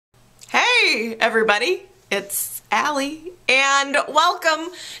Hey everybody, it's Allie, and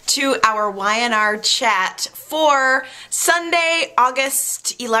welcome to our YNR chat for Sunday,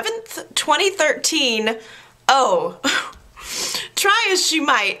 August 11th, 2013. Oh, try as she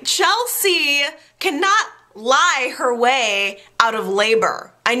might, Chelsea cannot lie her way out of labor.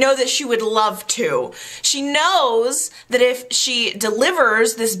 I know that she would love to. She knows that if she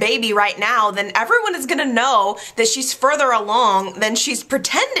delivers this baby right now, then everyone is gonna know that she's further along than she's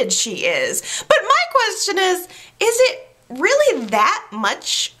pretended she is. But my question is it really that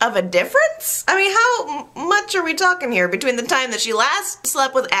much of a difference? I mean, how much are we talking here between the time that she last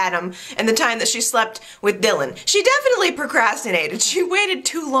slept with Adam and the time that she slept with Dylan? She definitely procrastinated. She waited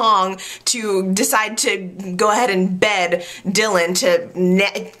too long to decide to go ahead and bed Dylan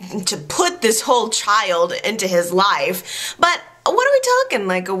to put this whole child into his life. But what are we talking,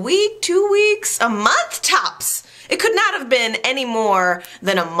 like a week, 2 weeks, a month tops? It could not have been any more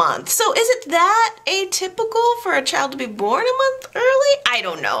than a month. So is it that atypical for a child to be born a month early? I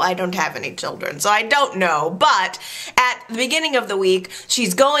don't know. I don't have any children, so I don't know. But at the beginning of the week,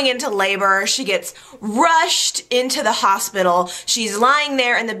 she's going into labor. She gets rushed into the hospital. She's lying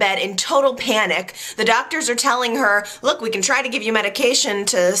there in the bed in total panic. The doctors are telling her, look, we can try to give you medication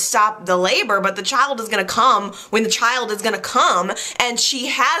to stop the labor, but the child is going to come when the child is going to come. And she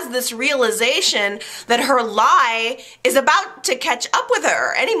has this realization that her lie is about to catch up with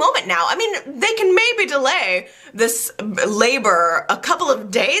her any moment now. I mean, they can maybe delay this labor a couple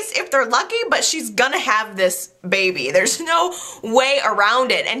of days if they're lucky, but she's gonna have this baby. There's no way around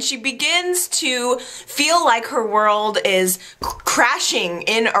it. And she begins to feel like her world is crashing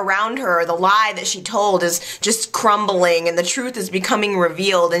in around her. The lie that she told is just crumbling and the truth is becoming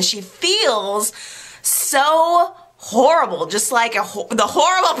revealed. And she feels so horrible, just like the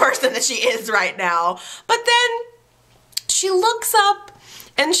horrible person that she is right now. But then she looks up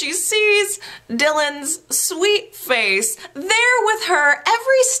and she sees Dylan's sweet face there with her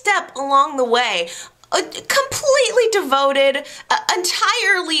every step along the way. Completely devoted,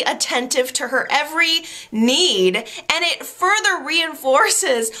 entirely attentive to her every need, and it further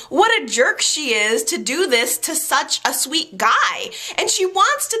reinforces what a jerk she is to do this to such a sweet guy. And she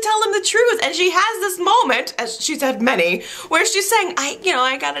wants to tell him the truth, and she has this moment, as she's had many, where she's saying,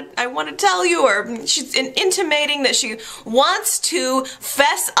 I want to tell you, or she's intimating that she wants to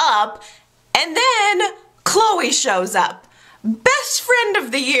fess up, and then Chloe shows up. Best friend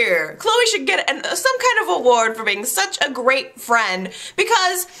of the year. Chloe should get some kind of award for being such a great friend,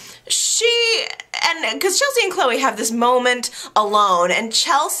 because because Chelsea and Chloe have this moment alone, and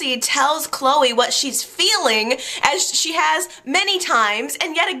Chelsea tells Chloe what she's feeling, as she has many times,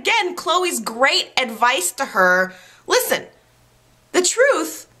 and yet again Chloe's great advice to her: listen, the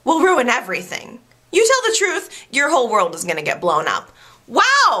truth will ruin everything. You tell the truth, your whole world is gonna get blown up.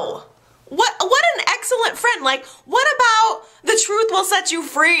 Wow! What an excellent friend. Like, what about the truth will set you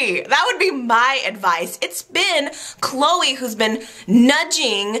free? That would be my advice. It's been Chloe who's been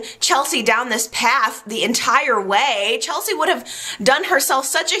nudging Chelsea down this path the entire way. Chelsea would have done herself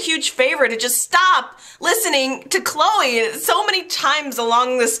such a huge favor to just stop listening to Chloe. So many times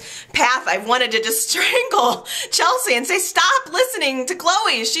along this path I've wanted to just strangle Chelsea and say, stop listening to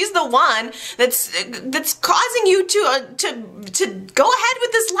Chloe. She's the one that's causing you to go ahead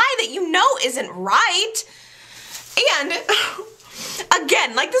with this lie that you know isn't right. And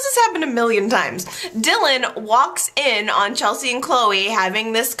again, like, this has happened a million times. Dylan walks in on Chelsea and Chloe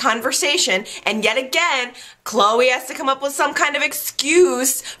having this conversation, and yet again, Chloe has to come up with some kind of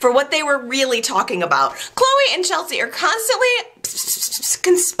excuse for what they were really talking about. Chloe and Chelsea are constantly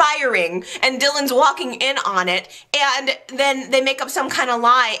conspiring, and Dylan's walking in on it, and then they make up some kind of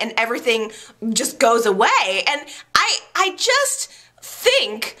lie and everything just goes away. And I just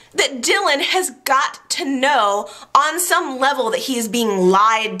think that Dylan has got to know on some level that he is being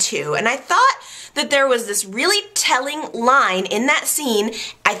lied to. And I thought that there was this really telling line in that scene.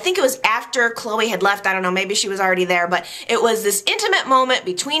 I think it was after Chloe had left. I don't know, maybe she was already there, but it was this intimate moment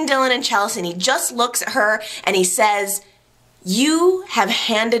between Dylan and Chelsea, and he just looks at her and he says, "You have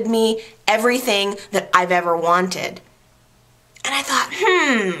handed me everything that I've ever wanted." And I thought,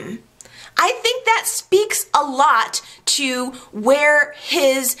 I think that speaks a lot to where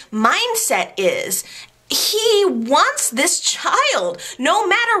his mindset is. He wants this child, no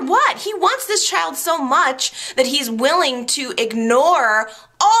matter what. He wants this child so much that he's willing to ignore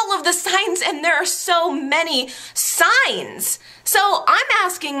all of the signs, and there are so many signs. So I'm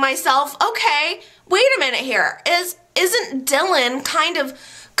asking myself, okay, wait a minute here. Isn't Dylan kind of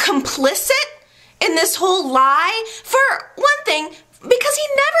complicit in this whole lie? For one thing, because he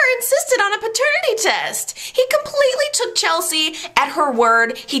never insisted on a paternity test. He completely took Chelsea at her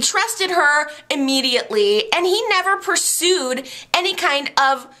word. He trusted her immediately, and he never pursued any kind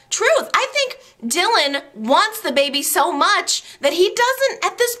of truth. I think Dylan wants the baby so much that he doesn't,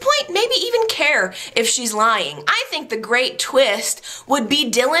 at this point, maybe even care if she's lying. I think the great twist would be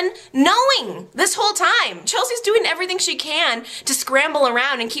Dylan knowing this whole time. Chelsea's doing everything she can to scramble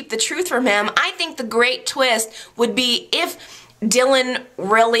around and keep the truth from him. I think the great twist would be if Dylan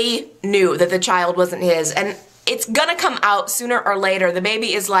really knew that the child wasn't his, and it's gonna come out sooner or later. The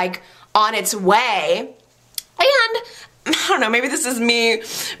baby is like on its way, and I don't know, maybe this is me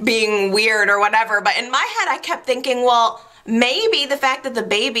being weird or whatever, but in my head I kept thinking, well, maybe the fact that the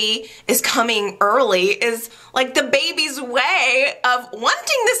baby is coming early is like the baby's way of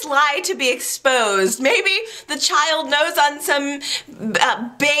wanting this lie to be exposed. Maybe the child knows on some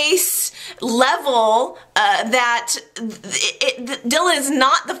base level that Dylan is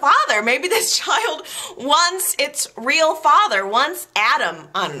not the father. Maybe this child wants its real father, wants Adam.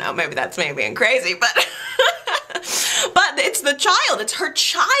 I don't know, maybe that's me being crazy, but but it's the child, it's her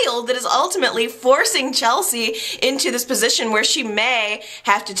child that is ultimately forcing Chelsea into this position where she may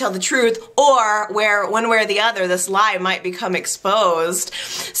have to tell the truth, or where one way or the other this lie might become exposed.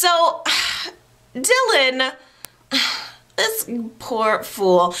 So Dylan, this poor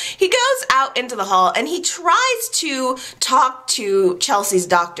fool, he goes out into the hall and he tries to talk to Chelsea's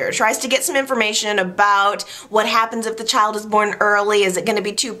doctor, tries to get some information about what happens if the child is born early. Is it going to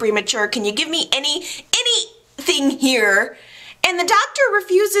be too premature? Can you give me anything here? And the doctor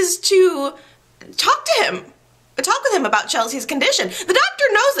refuses to talk with him about Chelsea's condition. The doctor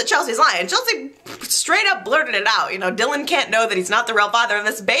knows that Chelsea's lying. Chelsea straight up blurted it out. You know, Dylan can't know that he's not the real father of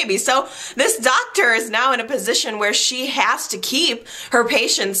this baby. So this doctor is now in a position where she has to keep her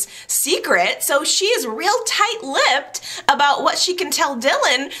patient's secret. So she is real tight-lipped about what she can tell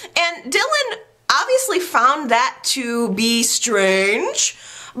Dylan. And Dylan obviously found that to be strange,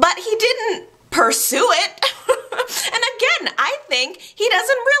 but he didn't pursue it. And again, I think he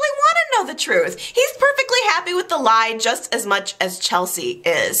doesn't really want to know the truth. He's perfectly happy with the lie just as much as Chelsea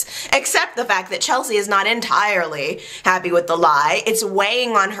is. Except the fact that Chelsea is not entirely happy with the lie. It's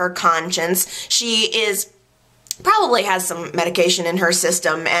weighing on her conscience. She probably has some medication in her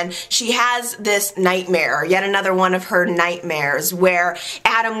system, and she has this nightmare, yet another one of her nightmares, where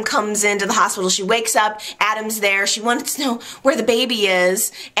Adam comes into the hospital. She wakes up, Adam's there, she wants to know where the baby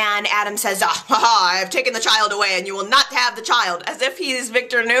is, and Adam says, I have taken the child away and you will not have the child, as if he's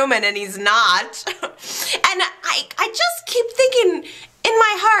Victor Newman and he's not. And I just keep thinking in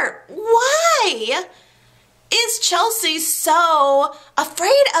my heart, why is Chelsea so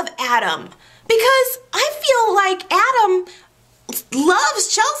afraid of Adam? Because I feel like Adam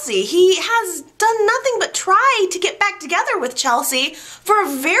loves Chelsea. He has done nothing but try to get back together with Chelsea for a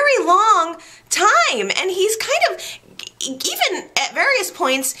very long time. And he's kind of, even at various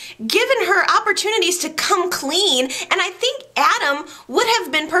points, given her opportunities to come clean. And I think Adam would have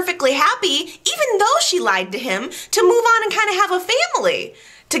been perfectly happy, even though she lied to him, to move on and kind of have a family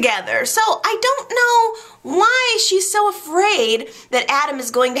together. So I don't know why she's so afraid that Adam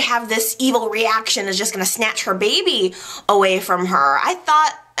is going to have this evil reaction, is just going to snatch her baby away from her. I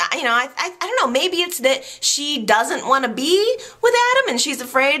thought, you know, I don't know, maybe it's that she doesn't want to be with Adam and she's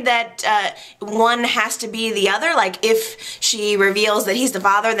afraid that one has to be the other. Like, if she reveals that he's the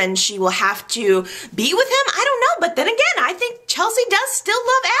father, then she will have to be with him. I don't know, but then again, I think Chelsea does still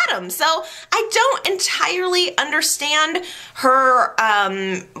love Adam. So I don't entirely understand her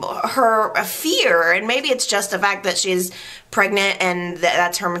fear, and maybe it's just the fact that she's pregnant and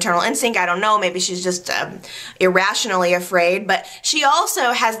that's her maternal instinct. I don't know, maybe she's just irrationally afraid, but she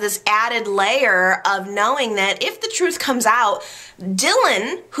also has this added layer of knowing that if the truth comes out,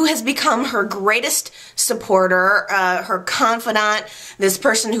 Dylan, who has become her greatest supporter, her confidant, this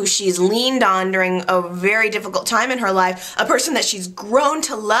person who she's leaned on during a very difficult time in her life, a person that she's grown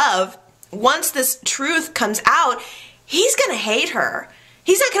to love, once this truth comes out, he's gonna hate her.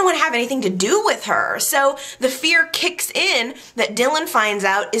 He's not going to want to have anything to do with her. So the fear kicks in that Dylan finds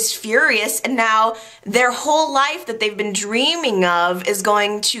out, is furious, and now their whole life that they've been dreaming of is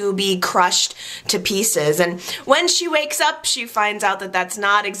going to be crushed to pieces. And when she wakes up, she finds out that that's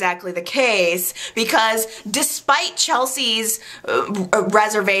not exactly the case, because despite Chelsea's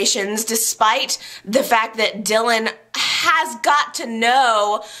reservations, despite the fact that Dylan has got to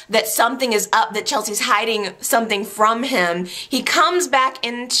know that something is up, that Chelsea's hiding something from him, he comes back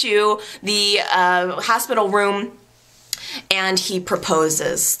into the hospital room and he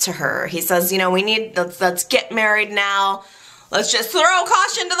proposes to her. He says, you know, let's get married now. let's just throw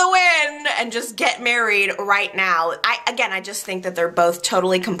caution to the wind and just get married right now. Again, I just think that they're both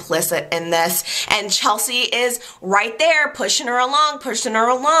totally complicit in this, and Chelsea is right there pushing her along,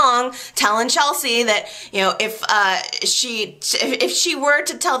 telling Chelsea that, you know, if she were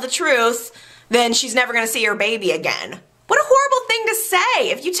to tell the truth, then she's never going to see her baby again. What a horrible thing to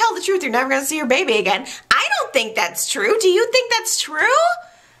say. If you tell the truth, you're never going to see your baby again. I don't think that's true. Do you think that's true?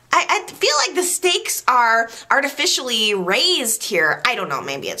 I feel like the stakes are artificially raised here. I don't know,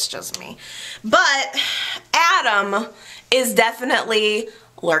 maybe it's just me. But Adam is definitely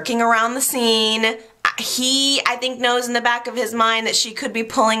lurking around the scene. He, I think, knows in the back of his mind that she could be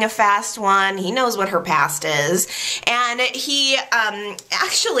pulling a fast one. He knows what her past is. And he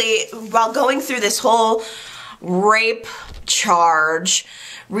actually, while going through this whole rape charge,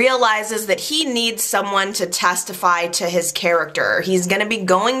 realizes that he needs someone to testify to his character. He's going to be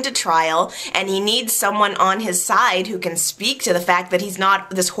going to trial, and he needs someone on his side who can speak to the fact that he's not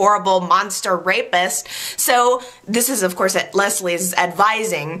this horrible monster rapist. So this is, of course, at Leslie's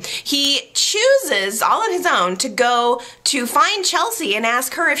advising. He chooses, all on his own, to go to find Chelsea and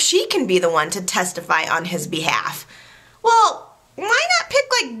ask her if she can be the one to testify on his behalf. Well, why not pick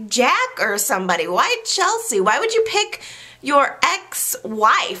like Jack or somebody? Why Chelsea? Why would you pick your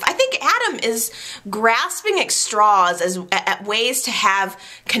ex-wife? I think Adam is grasping at straws at ways to have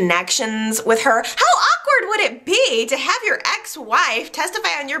connections with her. How awkward would it be to have your ex-wife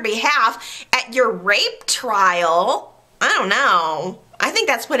testify on your behalf at your rape trial? I don't know. I think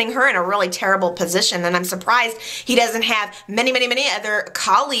that's putting her in a really terrible position, and I'm surprised he doesn't have many other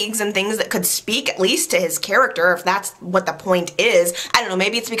colleagues and things that could speak at least to his character, if that's what the point is. I don't know,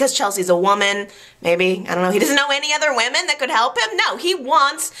 maybe it's because Chelsea's a woman. Maybe, I don't know, he doesn't know any other women that could help him. No, he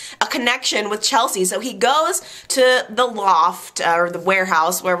wants a connection with Chelsea, so he goes to the loft, or the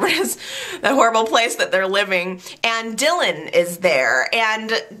warehouse, wherever it is, the horrible place that they're living, and Dylan is there,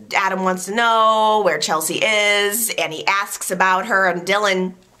 and Adam wants to know where Chelsea is, and he asks about her, and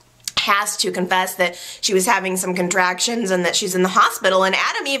Dylan has to confess that she was having some contractions and that she's in the hospital, and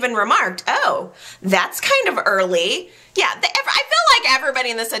Adam even remarked, oh, that's kind of early. Yeah, I feel like everybody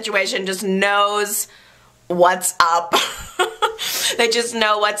in this situation just knows what's up. They just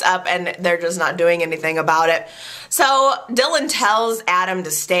know what's up, and they're just not doing anything about it. So Dylan tells Adam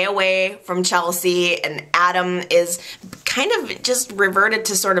to stay away from Chelsea, and Adam is kind of just reverted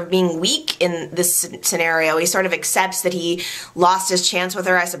to sort of being weak in this scenario. He sort of accepts that he lost his chance with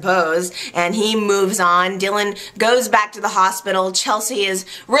her, I suppose, and he moves on. Dylan goes back to the hospital. Chelsea is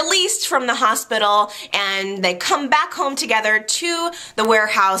released from the hospital, and they come back home together to the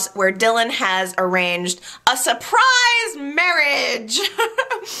warehouse where Dylan has arranged a surprise marriage.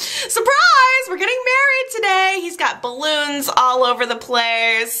 Surprise! We're getting married today. He's got balloons all over the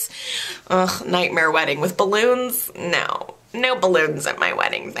place. Ugh, nightmare wedding with balloons? No. No balloons at my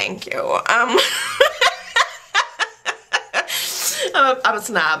wedding, thank you. I'm a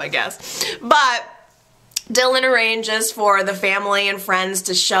snob, I guess. But Dylan arranges for the family and friends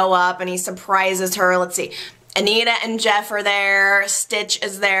to show up, and he surprises her. Let's see. Anita and Jeff are there, Stitch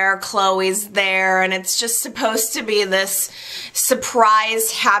is there, Chloe's there, and it's just supposed to be this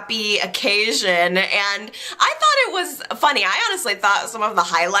surprise, happy occasion, and I thought it was funny. I honestly thought some of the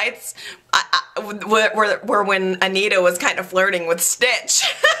highlights were when Anita was kind of flirting with Stitch.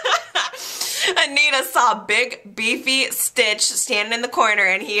 Anita saw big, beefy Stitch standing in the corner,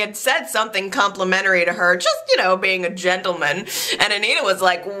 and he had said something complimentary to her, just, you know, being a gentleman. And Anita was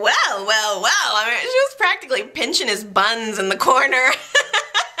like, well. I mean, she was practically pinching his buns in the corner.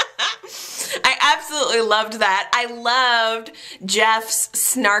 I absolutely loved that. I loved Jeff's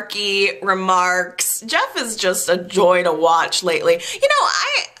snarky remarks. Jeff is just a joy to watch lately. You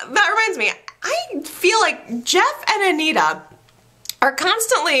know, that reminds me, I feel like Jeff and Anita are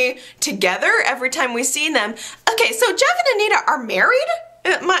constantly together every time we see them. Okay, so Jeff and Anita are married?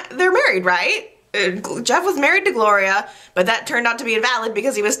 They're married, right? Jeff was married to Gloria, but that turned out to be invalid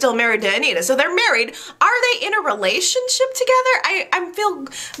because he was still married to Anita. So they're married. Are they in a relationship together? I feel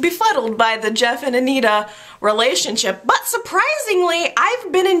befuddled by the Jeff and Anita relationship, but surprisingly,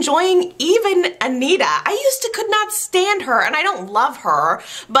 I've been enjoying even Anita. I used to could not stand her, and I don't love her,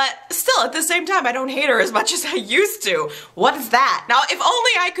 but still at the same time, I don't hate her as much as I used to. What is that? Now, if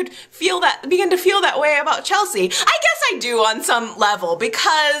only I could begin to feel that way about Chelsea. I guess I do on some level,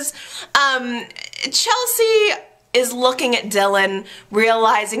 because Chelsea, is looking at Dylan,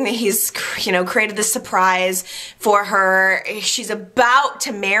 realizing that he's, you know, created this surprise for her. She's about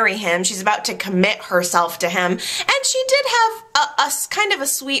to marry him. She's about to commit herself to him. And she did have a kind of a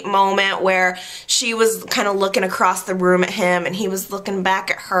sweet moment where she was kind of looking across the room at him and he was looking back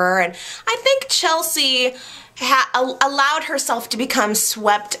at her. And I think Chelsea allowed herself to become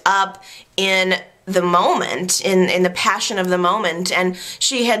swept up in the moment, in the passion of the moment. And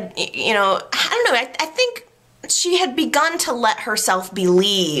she had, you know, I don't know, I think she had begun to let herself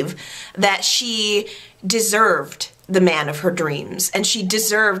believe that she deserved the man of her dreams and she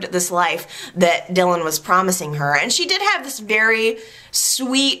deserved this life that Dylan was promising her. And she did have this very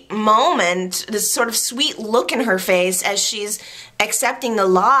sweet moment, this sort of sweet look in her face as she's accepting the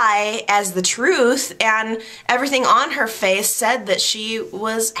lie as the truth, and everything on her face said that she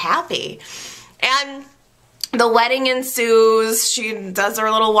was happy. And the wedding ensues. She does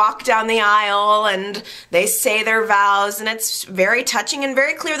her little walk down the aisle and they say their vows, and it's very touching and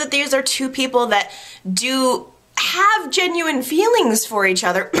very clear that these are two people that do have genuine feelings for each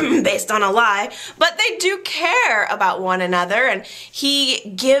other based on a lie, but they do care about one another. And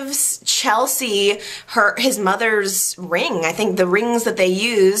he gives Chelsea his mother's ring. I think the rings that they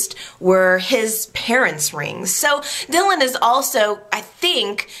used were his parents' rings. So Dylan is also, I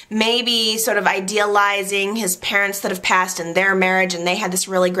think, maybe sort of idealizing his parents that have passed in their marriage, and they had this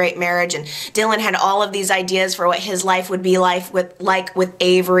really great marriage, and Dylan had all of these ideas for what his life would be like with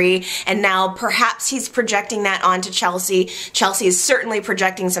Avery, and now perhaps he's projecting that onto Chelsea. Chelsea is certainly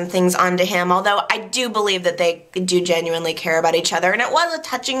projecting some things onto him, although I do believe that they do genuinely care about each other, and it was a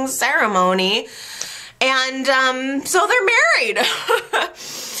touching ceremony. And so they're married.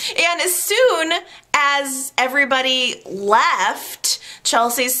 And as soon as everybody left,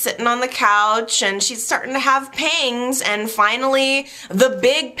 Chelsea's sitting on the couch and she's starting to have pangs, and finally the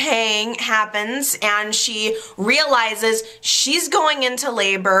big pang happens and she realizes she's going into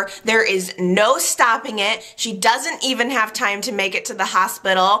labor. There is no stopping it. She doesn't even have time to make it to the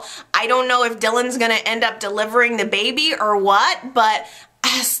hospital. I don't know if Dylan's gonna end up delivering the baby or what, but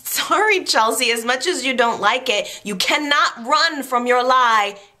sorry, Chelsea, as much as you don't like it, you cannot run from your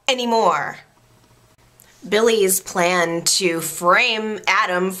lie anymore. Billy's plan to frame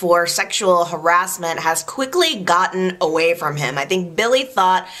Adam for sexual harassment has quickly gotten away from him. I think Billy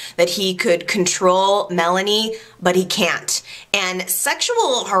thought that he could control Melanie, but he can't. And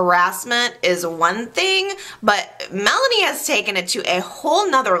sexual harassment is one thing, but Melanie has taken it to a whole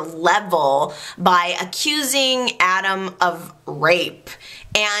nother level by accusing Adam of rape.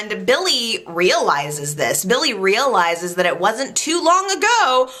 And Billy realizes this. Billy realizes that it wasn't too long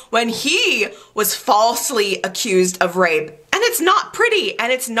ago when he was falsely accused of rape. And it's not pretty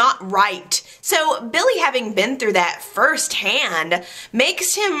and it's not right. So Billy, having been through that firsthand,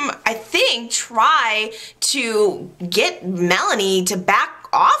 makes him, I think, try to get Melanie to back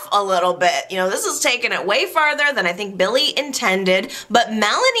off a little bit. You know, this is taking it way farther than I think Billy intended, but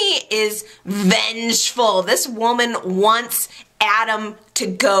Melanie is vengeful. This woman wants Adam to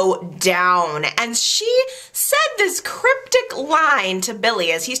go down. And she said this cryptic line to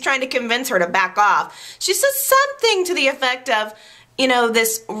Billy as he's trying to convince her to back off. She says something to the effect of, you know,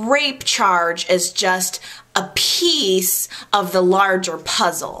 this rape charge is just a piece of the larger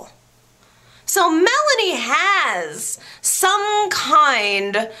puzzle. So Melanie has some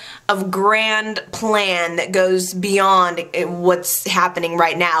kind of grand plan that goes beyond what's happening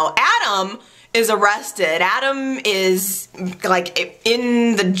right now. Adam is arrested. Adam is like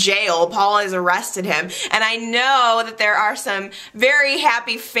in the jail. Paul has arrested him. And I know that there are some very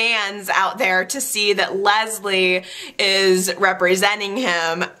happy fans out there to see that Leslie is representing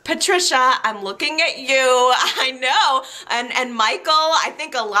him. Patricia, I'm looking at you. I know. And Michael, I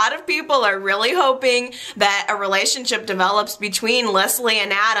think a lot of people are really hoping that a relationship develops between Leslie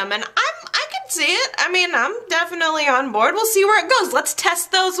and Adam. And I can see it. I mean, I'm definitely on board. We'll see where it goes. Let's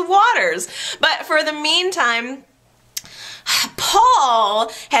test those waters. But for the meantime,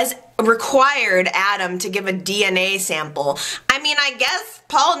 Paul has required Adam to give a DNA sample. I mean, I guess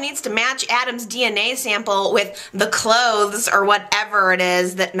Paul needs to match Adam's DNA sample with the clothes or whatever it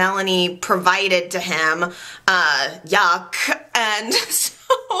is that Melanie provided to him. Yuck. And so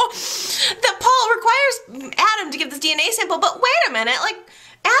that Paul requires Adam to give this DNA sample, but wait a minute, like,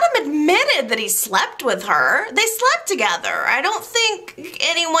 Adam admitted that he slept with her. They slept together. I don't think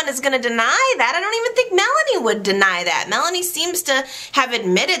anyone is going to deny that. I don't even think Melanie would deny that. Melanie seems to have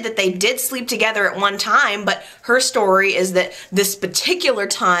admitted that they did sleep together at one time, but her story is that this particular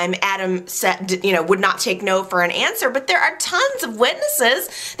time Adam said, you know, would not take no for an answer, but there are tons of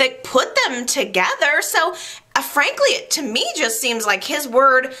witnesses that put them together. So frankly, it to me just seems like his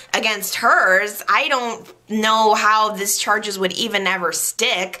word against hers. I don't know how these charges would even ever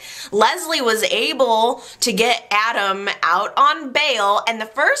stick. Leslie was able to get Adam out on bail, and the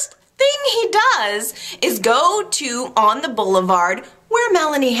first thing he does is go to on the boulevard where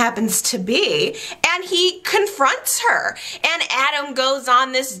Melanie happens to be, and he confronts her. And Adam goes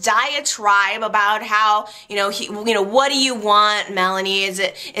on this diatribe about how, what do you want, Melanie? Is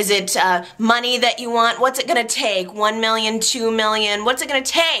it money that you want? What's it gonna take? 1 million, 2 million? What's it gonna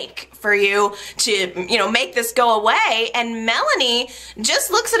take for you to, make this go away? And Melanie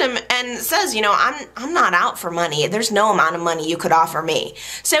just looks at him and says, I'm not out for money. There's no amount of money you could offer me.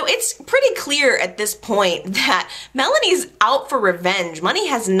 So it's pretty clear at this point that Melanie's out for revenge. Money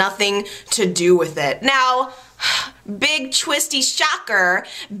has nothing to do with it. Now, big twisty shocker,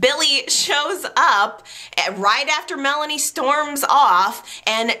 Billy shows up right after Melanie storms off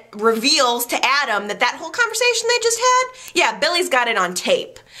and reveals to Adam that whole conversation they just had, yeah, Billy's got it on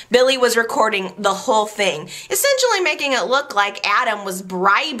tape. Billy was recording the whole thing, essentially making it look like Adam was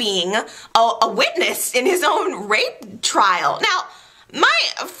bribing a witness in his own rape trial. Now, my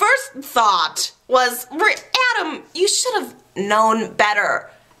first thought was, Adam, you should have known better.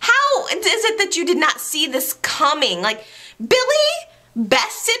 How is it that you did not see this coming? Like, Billy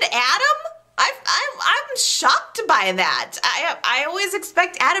bested Adam? I'm shocked by that. I always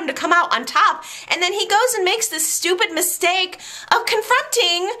expect Adam to come out on top, and then he goes and makes this stupid mistake of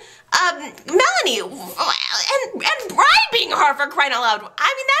confronting Melanie and bribing her, for crying out loud.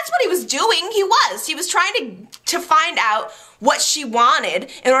 I mean, that's what he was doing. He was trying to find out what she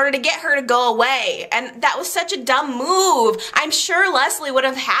wanted in order to get her to go away, and that was such a dumb move. I'm sure Leslie would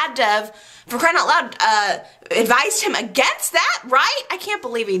have had to have, for crying out loud, advised him against that, right? I can't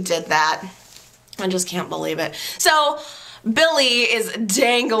believe he did that. I just can't believe it. So Billy is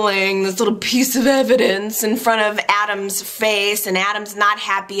dangling this little piece of evidence in front of Adam's face, and Adam's not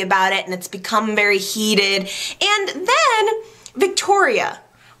happy about it, and it's become very heated. And then Victoria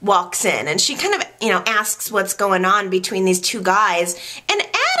walks in, and she kind of, asks what's going on between these two guys, and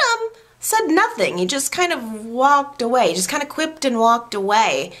Adam said nothing. He just kind of walked away. He just kind of quipped and walked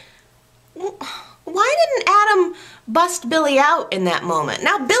away. Why didn't Adam bust Billy out in that moment?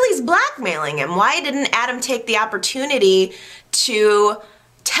 Now Billy's blackmailing him. Why didn't Adam take the opportunity to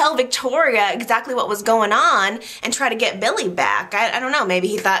tell Victoria exactly what was going on and try to get Billy back? I don't know. Maybe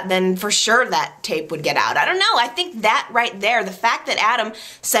he thought then for sure that tape would get out. I don't know. I think that right there, the fact that Adam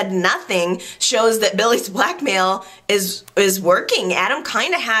said nothing shows that Billy's blackmail is working. Adam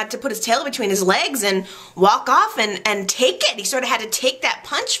kind of had to put his tail between his legs and walk off and take it. He sort of had to take that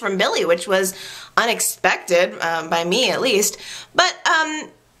punch from Billy, which was unexpected, by me at least. But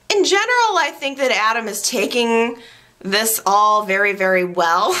in general, I think that Adam is taking this all very, very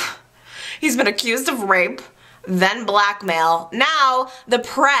well. He's been accused of rape, then blackmail. Now the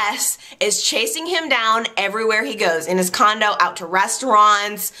press is chasing him down everywhere he goes. In his condo, out to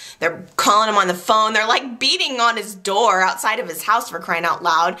restaurants. They're calling him on the phone. They're like beating on his door outside of his house, for crying out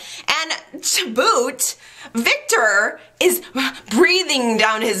loud. And to boot, Victor is breathing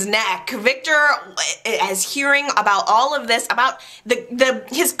down his neck. Victor is hearing about all of this, about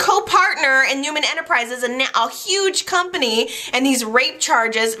his co-partner in Newman Enterprises, a huge company, and these rape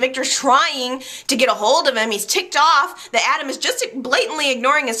charges. Victor's trying to get a hold of him. He's ticked off that Adam is just blatantly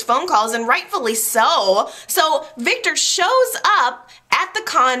ignoring his phone calls, and rightfully so. So Victor shows up at the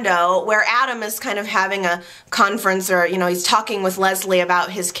condo where Adam is kind of having a conference, or, he's talking with Leslie about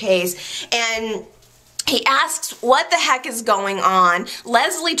his case, and he asks what the heck is going on.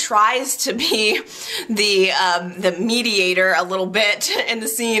 Leslie tries to be the mediator a little bit in the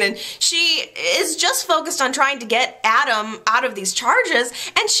scene, and she is just focused on trying to get Adam out of these charges,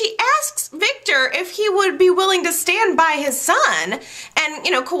 and she asks Victor if he would be willing to stand by his son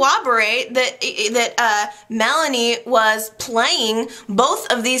and, corroborate that Melanie was playing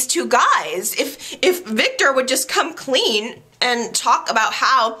both of these two guys. If Victor would just come clean and talk about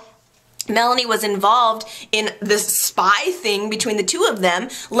how Melanie was involved in this spy thing between the two of them,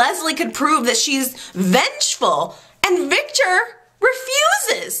 Leslie could prove that she's vengeful. And Victor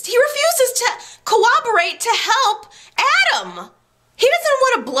refuses. He refuses to cooperate to help Adam. He doesn't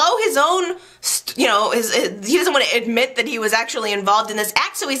want to blow his own, he doesn't want to admit that he was actually involved in this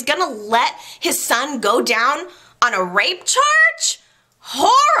act, so he's gonna let his son go down on a rape charge?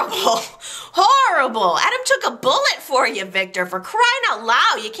 Horrible. Horrible. Adam took a bullet for you, Victor, for crying out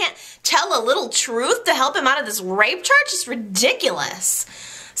loud. You can't tell a little truth to help him out of this rape charge? It's ridiculous.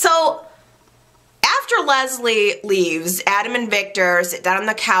 So, after after Leslie leaves, Adam and Victor sit down on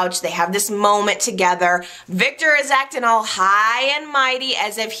the couch. They have this moment together. Victor is acting all high and mighty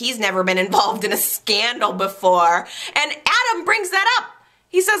as if he's never been involved in a scandal before. And Adam brings that up.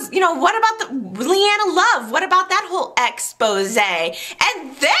 He says, you know, what about the Leanna Love? What about that whole expose?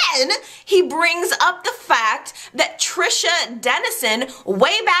 And then he brings up the fact that Trisha Dennison,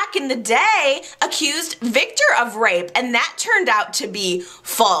 way back in the day, accused Victor of rape. And that turned out to be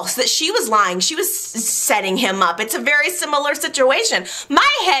false, that she was lying. She was setting him up. It's a very similar situation. My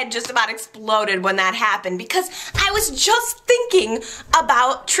head just about exploded when that happened because I was just thinking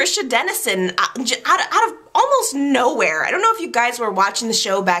about Trisha Dennison out of almost nowhere. I don't know if you guys were watching the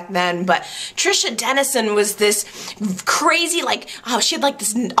show back then, but Trisha Dennison was this crazy, like, oh, she had like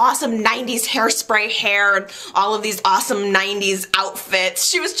this awesome 90s hairspray hair and all of these awesome 90s outfits.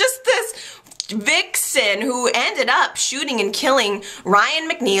 She was just this vixen who ended up shooting and killing Ryan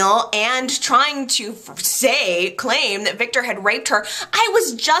McNeil and trying to claim that Victor had raped her. I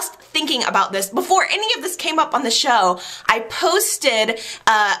was just thinking about this before any of this came up on the show. I posted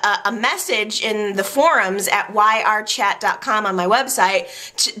a message in the forums at yrchat.com on my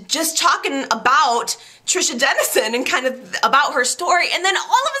website just talking about Trisha Dennison and kind of about her story, and then all of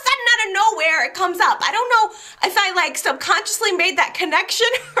a sudden out of nowhere it comes up. I don't know if I like subconsciously made that connection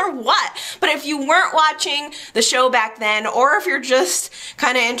or what, but if you weren't watching the show back then, or if you're just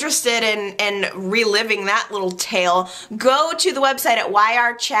kind of interested in reliving that little tale, go to the website at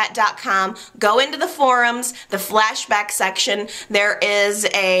yrchat.com, go into the forums, the flashback section. There is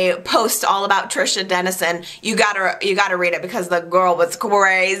a post all about Trisha Dennison. You gotta read it because the girl was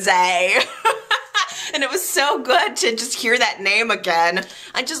crazy. And it was so good to just hear that name again.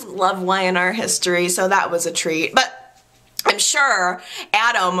 I just love YNR history, so that was a treat. But I'm sure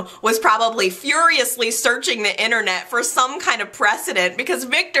Adam was probably furiously searching the internet for some kind of precedent because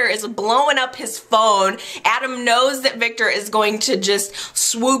Victor is blowing up his phone. Adam knows that Victor is going to just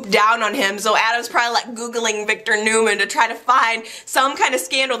swoop down on him, so Adam's probably like Googling Victor Newman to try to find some kind of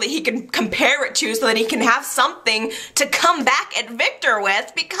scandal that he can compare it to so that he can have something to come back at Victor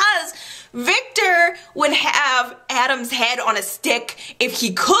with, because Victor would have Adam's head on a stick if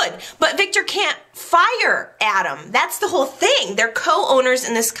he could, but Victor can't fire Adam. That's the whole thing. They're co-owners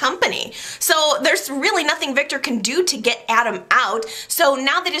in this company. So there's really nothing Victor can do to get Adam out. So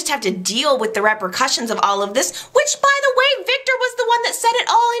now they just have to deal with the repercussions of all of this, which, by the way, Victor was the one that set it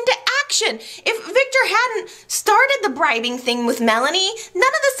all into action. If Victor hadn't started the bribing thing with Melanie, none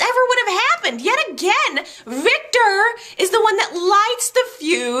of this ever would have happened. Yet again, Victor is the one that lights the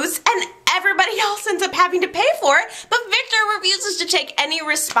fuse and everybody else ends up having to pay for it, but Victor refuses to take any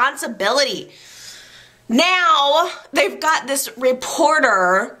responsibility. Now, they've got this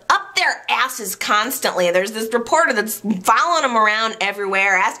reporter up their asses constantly. There's this reporter that's following them around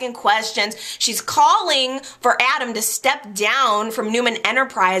everywhere, asking questions. She's calling for Adam to step down from Newman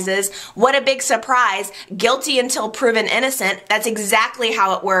Enterprises. What a big surprise. Guilty until proven innocent. That's exactly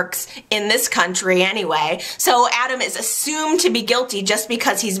how it works in this country anyway. So Adam is assumed to be guilty just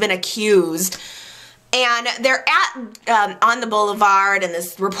because he's been accused. And they're on the boulevard, and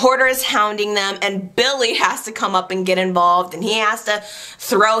this reporter is hounding them, and Billy has to come up and get involved, and he has to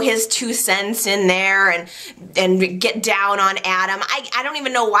throw his 2 cents in there and get down on Adam. I don't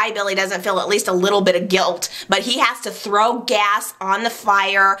even know why Billy doesn't feel at least a little bit of guilt, but he has to throw gas on the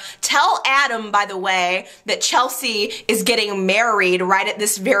fire. Tell Adam, by the way, that Chelsea is getting married right at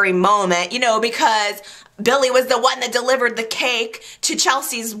this very moment, you know, because Billy was the one that delivered the cake to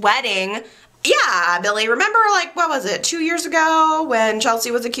Chelsea's wedding. Yeah, Billy, remember, like, what was it, 2 years ago when Chelsea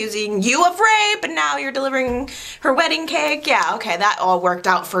was accusing you of rape and now you're delivering her wedding cake? Yeah, okay, that all worked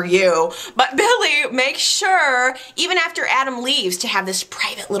out for you. But Billy makes sure, even after Adam leaves, to have this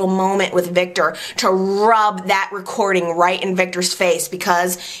private little moment with Victor to rub that recording right in Victor's face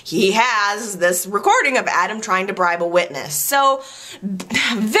because he has this recording of Adam trying to bribe a witness. So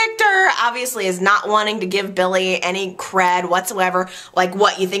Victor obviously is not wanting to give Billy any cred whatsoever. Like,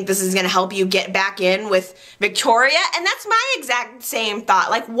 what, you think this is going to help you get back in with Victoria? And that's my exact same thought.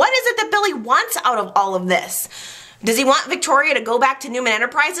 Like, what is it that Billy wants out of all of this? Does he want Victoria to go back to Newman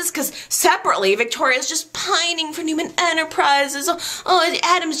Enterprises? Because separately, Victoria's just pining for Newman Enterprises. Oh,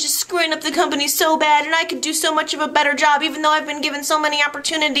 Adam's just screwing up the company so bad, and I could do so much of a better job, even though I've been given so many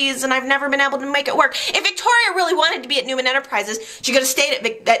opportunities, and I've never been able to make it work. If Victoria really wanted to be at Newman Enterprises, she could have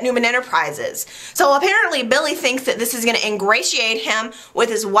stayed at Newman Enterprises. So apparently, Billy thinks that this is going to ingratiate him with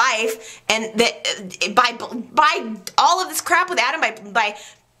his wife, and that by all of this crap with Adam, by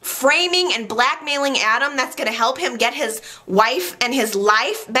framing and blackmailing Adam, that's going to help him get his wife and his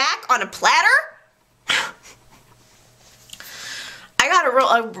life back on a platter? I got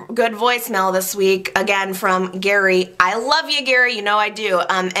a good voicemail this week, again, from Gary. I love you, Gary. You know I do.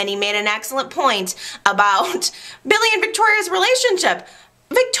 And he made an excellent point about Billy and Victoria's relationship.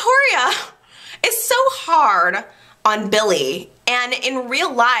 Victoria is so hard on Billy. And in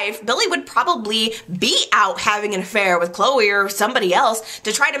real life, Billy would probably be out having an affair with Chloe or somebody else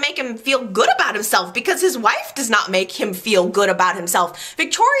to try to make him feel good about himself because his wife does not make him feel good about himself.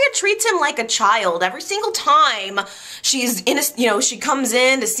 Victoria treats him like a child every single time she's in a, she comes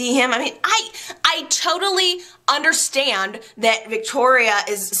in to see him. I mean, I totally understand that Victoria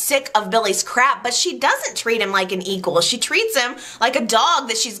is sick of Billy's crap, but she doesn't treat him like an equal. She treats him like a dog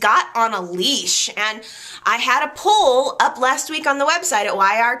that she's got on a leash. And I had a poll up last week on the website at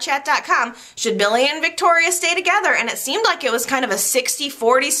yrchat.com. Should Billy and Victoria stay together? And it seemed like it was kind of a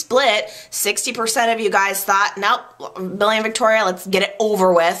 60-40 split. 60% of you guys thought, nope, Billy and Victoria, let's get it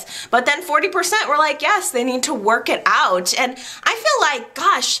over with. But then 40% were like, yes, they need to work it out. And I feel like,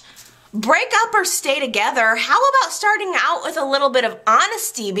 gosh, break up or stay together. How about starting out with a little bit of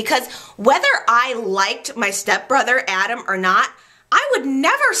honesty? Because whether I liked my stepbrother Adam or not, I would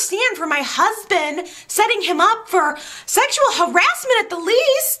never stand for my husband setting him up for sexual harassment at the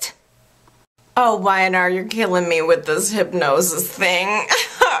least. Oh, YNR, you're killing me with this hypnosis thing.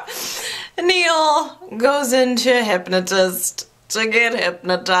 Neil goes into hypnotist to get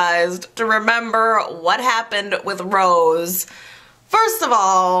hypnotized, to remember what happened with Rose. First of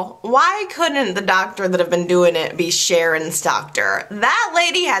all, why couldn't the doctor that had been doing it be Sharon's doctor? That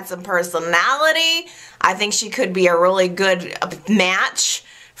lady had some personality. I think she could be a really good match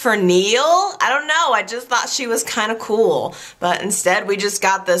for Neil. I don't know, I just thought she was kind of cool. But instead we just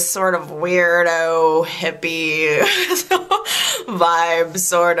got this sort of weirdo, hippie vibe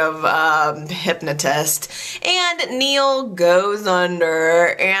sort of hypnotist. And Neil goes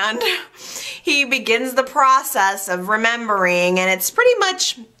under and he begins the process of remembering, and it's pretty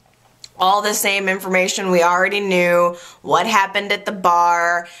much all the same information we already knew, what happened at the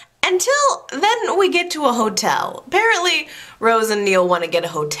bar, until then we get to a hotel. Apparently Rose and Neil want to get a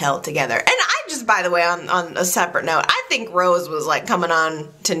hotel together. And I just, by the way, on a separate note, I think Rose was like coming on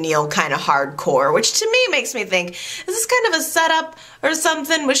to Neil kind of hardcore, which to me makes me think, is this kind of a setup or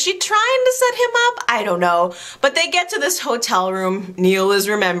something? Was she trying to set him up? I don't know. But they get to this hotel room, Neil is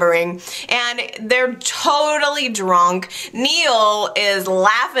remembering, and they're totally drunk. Neil is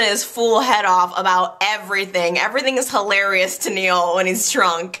laughing his full head off about everything. Everything is hilarious to Neil when he's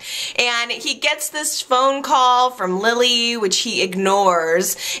drunk. And he gets this phone call from Lily, which he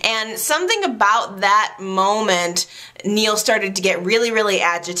ignores, and something about that moment, Neil started to get really, really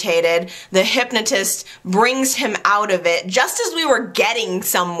agitated. The hypnotist brings him out of it just as we were getting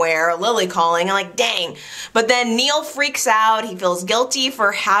somewhere, Lily calling, I'm like, dang. But then Neil freaks out, he feels guilty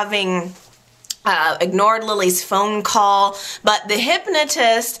for having ignored Lily's phone call, but the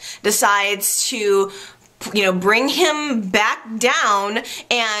hypnotist decides to bring him back down,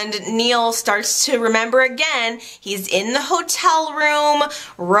 and Neil starts to remember again. He's in the hotel room.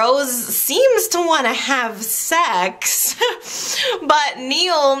 Rose seems to want to have sex, but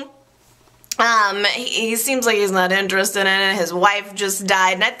Neil, he seems like he's not interested in it. His wife just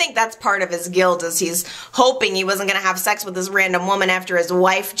died, and I think that's part of his guilt, is he's hoping he wasn't going to have sex with this random woman after his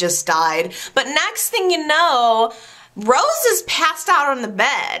wife just died. But next thing you know, Rose is passed out on the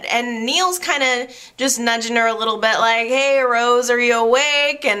bed, and Neil's kind of just nudging her a little bit like, hey Rose, are you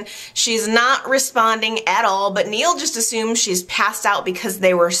awake? And she's not responding at all, but Neil just assumes she's passed out because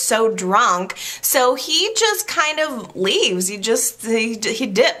they were so drunk, so he just kind of leaves. He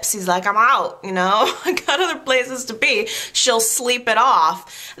dips. He's like, I'm out, I got other places to be. She'll sleep it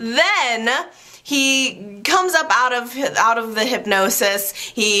off. Then he comes up out of the hypnosis.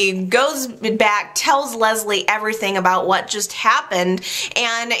 He goes back, tells Leslie everything about what just happened,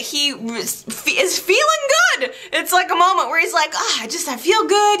 and he is feeling good. It's like a moment where he's like, oh, I feel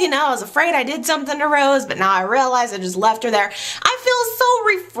good, I was afraid I did something to Rose, but now I realize I just left her there. I feel so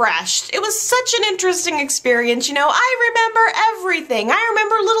refreshed. It was such an interesting experience, I remember everything. I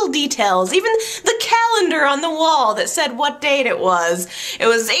remember little details, even the calendar on the wall that said what date it was. It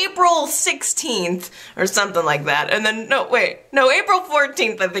was April 16th. Or something like that. And then, April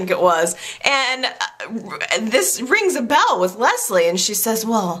 14th I think it was. And this rings a bell with Leslie, and she says,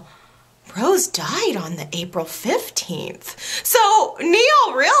 well, Rose died on the April 15th. So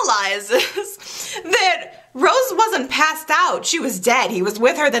Neil realizes that Rose wasn't passed out. She was dead. He was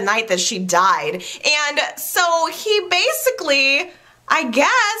with her the night that she died. And so he basically, I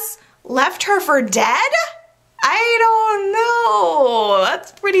guess, left her for dead? I don't know.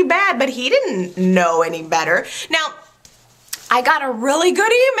 That's pretty bad, but he didn't know any better. Now, I got a really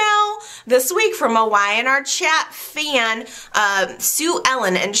good email this week from a YNR chat fan, Sue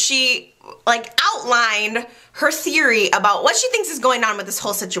Ellen, and she outlined her theory about what she thinks is going on with this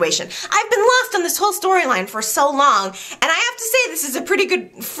whole situation. I've been lost on this whole storyline for so long, and I have to say this is a pretty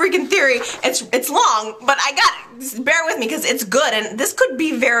good freaking theory. It's long, but bear with me because it's good, and this could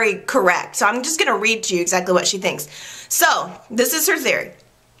be very correct. So I'm just gonna read to you exactly what she thinks. So this is her theory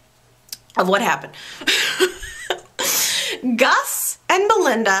of what happened. Gus and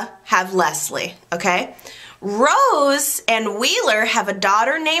Belinda have Leslie, okay? Rose and Wheeler have a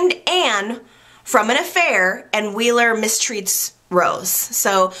daughter named Anne from an affair, and Wheeler mistreats Rose.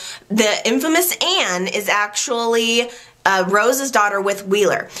 So the infamous Anne is actually Rose's daughter with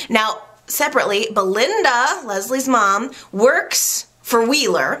Wheeler. Now, separately, Belinda, Leslie's mom, works for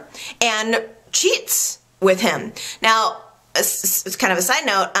Wheeler and cheats with him. Now, it's kind of a side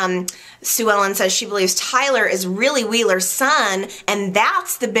note, Sue Ellen says she believes Tyler is really Wheeler's son, and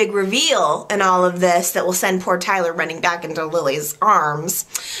that's the big reveal in all of this that will send poor Tyler running back into Lily's arms.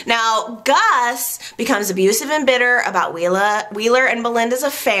 Now, Gus becomes abusive and bitter about Wheeler and Belinda's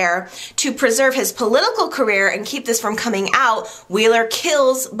affair. To preserve his political career and keep this from coming out, Wheeler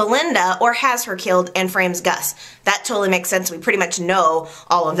kills Belinda, or has her killed, and frames Gus. That totally makes sense. We pretty much know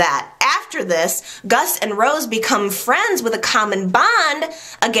all of that. After this, Gus and Rose become friends with a common bond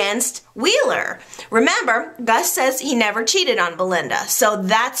against Wheeler. Remember, Gus says he never cheated on Belinda, so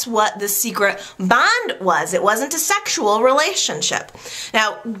that's what the secret bond was. It wasn't a sexual relationship.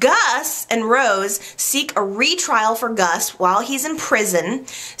 Now, Gus and Rose seek a retrial for Gus while he's in prison.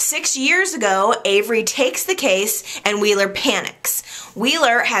 6 years ago, Avery takes the case and Wheeler panics.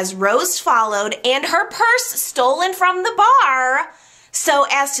 Wheeler has Rose followed and her purse stolen from the bar, so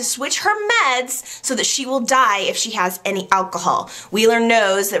as to switch her meds so that she will die if she has any alcohol. Wheeler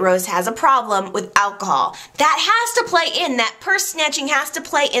knows that Rose has a problem with alcohol. That has to play in. That purse snatching has to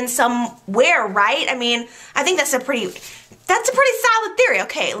play in somewhere, right? I mean, I think that's a pretty solid theory.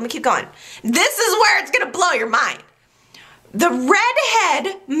 Okay, let me keep going. This is where it's gonna blow your mind. The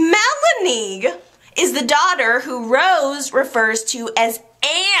redhead Melanie is the daughter who Rose refers to as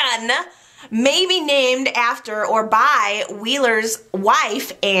Anne, maybe named after or by Wheeler's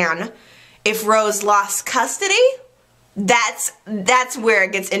wife, Anne. If Rose lost custody, that's where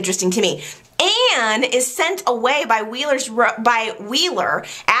it gets interesting to me. Anne is sent away by Wheeler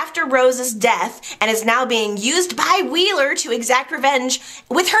after Rose's death and is now being used by Wheeler to exact revenge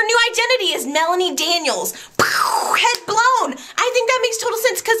with her new identity as Melanie Daniels. Head blown. I think that makes total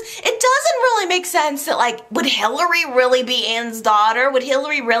sense because it doesn't really make sense that, would Hilary really be Anne's daughter? Would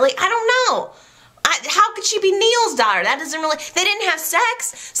Hilary really? I don't know. How could she be Neil's daughter? That doesn't really, they didn't have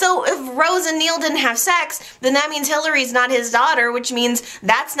sex. So if Rose and Neil didn't have sex, then that means Hilary's not his daughter, which means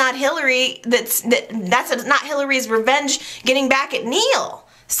that's not Hilary, that's not Hilary's revenge getting back at Neil.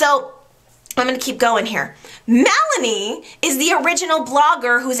 So I'm going to keep going here. Melanie is the original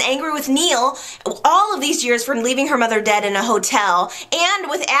blogger who's angry with Neil all of these years for leaving her mother dead in a hotel, and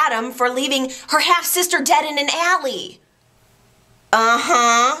with Adam for leaving her half-sister dead in an alley.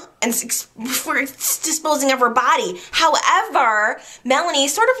 And for disposing of her body. However, Melanie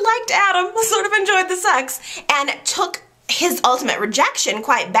sort of liked Adam, sort of enjoyed the sex, and took his ultimate rejection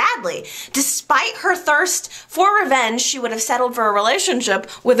quite badly. Despite her thirst for revenge, she would have settled for a relationship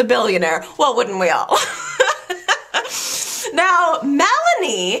with a billionaire. Well, wouldn't we all? Now,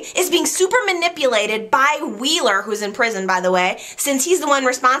 Melanie is being super manipulated by Wheeler, who's in prison, by the way, since he's the one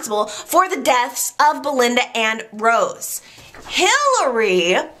responsible for the deaths of Belinda and Rose.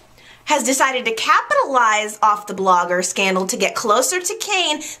 Hilary has decided to capitalize off the blogger scandal to get closer to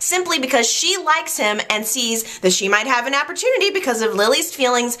Kane simply because she likes him and sees that she might have an opportunity because of Lily's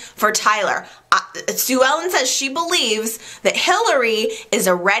feelings for Tyler. Sue Ellen says she believes that Hilary is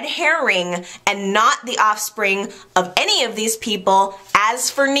a red herring and not the offspring of any of these people.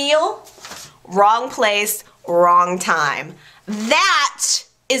 As for Neil, wrong place, wrong time. That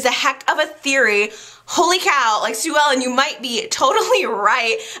is a heck of a theory. Holy cow, like Sue Ellen, you might be totally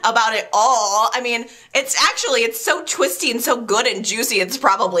right about it all. I mean, it's so twisty and so good and juicy, it's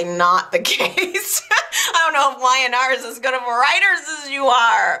probably not the case. I don't know if YNR is as good of writers as you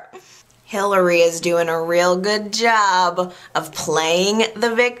are. Hilary is doing a real good job of playing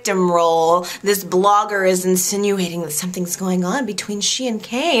the victim role. This blogger is insinuating that something's going on between she and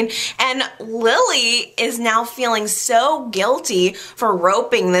Kane, and Lily is now feeling so guilty for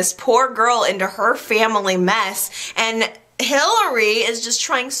roping this poor girl into her family mess, and Hilary is just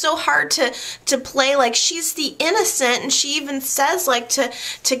trying so hard to play like she's the innocent, and she even says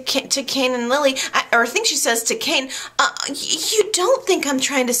to Kane and Lily, or I think she says to Kane, you don't think I'm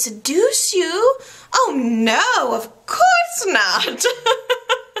trying to seduce you? Oh no, of course course not.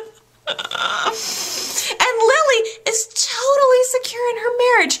 And Lily is totally secure in her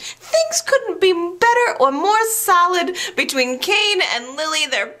marriage. Things couldn't be better or more solid between Kane and Lily.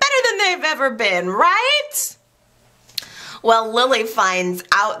 They're better than they've ever been, right? Well, Lily finds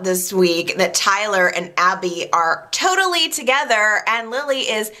out this week that Tyler and Abby are totally together, and Lily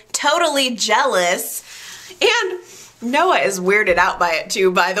is totally jealous. And Noah is weirded out by it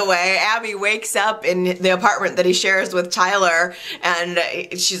too, by the way. Abby wakes up in the apartment that he shares with Tyler, and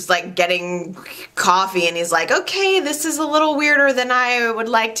she's like getting coffee, and he's like, okay, this is a little weirder than I would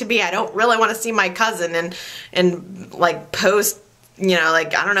like to be. I don't really want to see my cousin and like post, you know,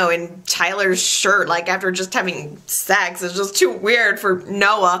 like, I don't know, in Tyler's shirt, like after just having sex. It's just too weird for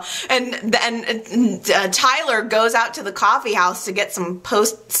Noah. And then Tyler goes out to the coffee house to get some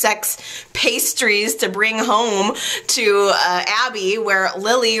post-sex pastries to bring home to Abby, where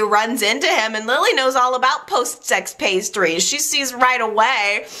Lily runs into him, and Lily knows all about post-sex pastries. She sees right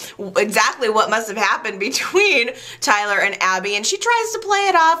away exactly what must have happened between Tyler and Abby, and she tries to play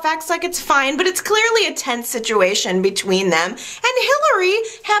it off, acts like it's fine, but it's clearly a tense situation between them. And Hilary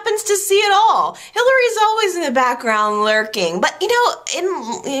happens to see it all. Hilary's always in the background lurking. But, you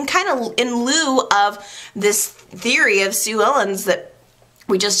know, in kind of in lieu of this theory of Sue Ellen's that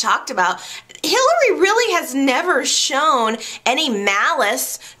we just talked about, Hilary really has never shown any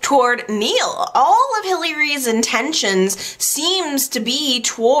malice toward Neil. All of Hilary's intentions seems to be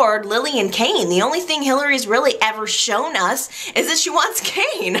toward Lily and Kane. The only thing Hilary's really ever shown us is that she wants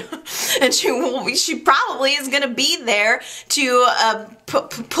Kane. And she probably is going to be there to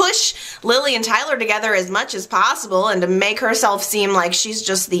push Lily and Tyler together as much as possible, and to make herself seem like she's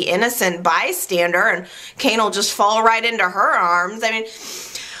just the innocent bystander, and Kane will just fall right into her arms. I mean,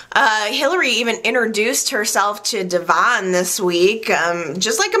 Hilary even introduced herself to Devon this week,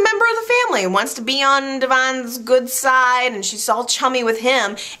 just like a member of the family, wants to be on Devon's good side, and she's all chummy with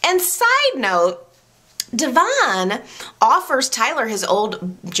him. And side note, Devon offers Tyler his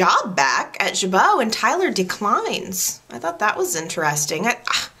old job back at Jabot, and Tyler declines. I thought that was interesting.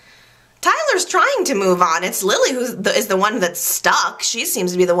 Tyler's trying to move on. It's Lily who is the one that's stuck. She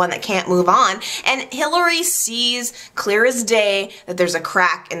seems to be the one that can't move on. And Hilary sees clear as day that there's a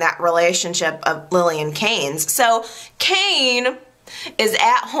crack in that relationship of Lily and Kane's. So Kane is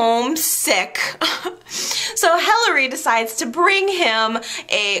at home sick. So Hilary decides to bring him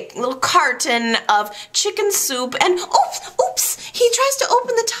a little carton of chicken soup, and oops, he tries to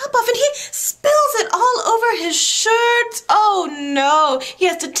open the top off and he spills it all over his shirt. Oh no, he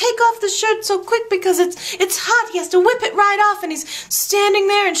has to take off the shirt so quick because it's hot. He has to whip it right off, and he's standing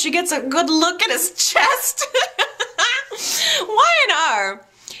there, and she gets a good look at his chest. Y&R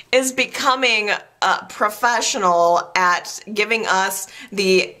is becoming professional at giving us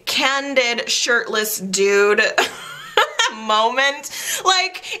the candid shirtless dude moment.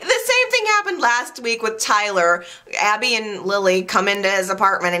 Like, the same thing happened last week with Tyler. Abby and Lily come into his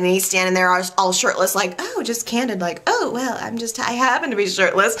apartment, and he's standing there all shirtless, like, oh, just candid, like, oh, well, I happen to be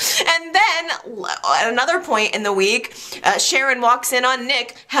shirtless. And then at another point in the week, Sharon walks in on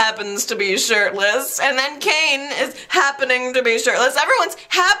Nick, happens to be shirtless, and then Kane is happening to be shirtless. Everyone's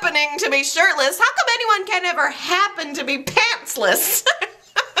happening to be shirtless. How come anyone can ever happen to be pantsless?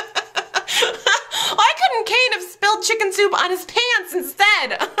 Why couldn't Kane have spilled chicken soup on his pants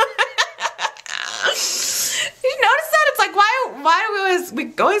instead? You notice that? It's like, why do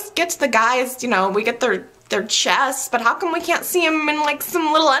we always get to the guys, you know, we get their chests, but how come we can't see them in like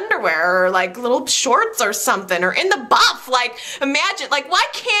some little underwear or like little shorts or something, or in the buff? Like, imagine, like, why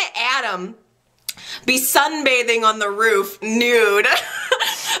can't Adam be sunbathing on the roof nude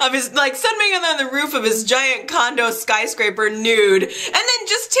of his, like, sunbathing on the roof of his giant condo skyscraper nude, and then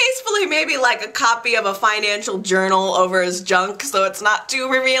just tastefully maybe like a copy of a financial journal over his junk so it's not too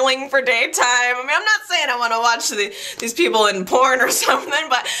revealing for daytime? I mean, I'm not saying I want to watch these people in porn or something,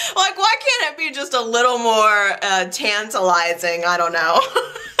 but like, why can't it be just a little more tantalizing? I don't know.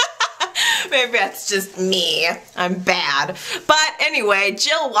 Maybe that's just me. I'm bad. But anyway,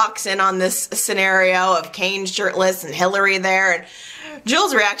 Jill walks in on this scenario of Kane shirtless and Hilary there, and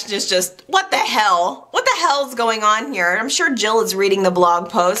Jill's reaction is just, what the hell? What the hell's going on here? I'm sure Jill is reading the blog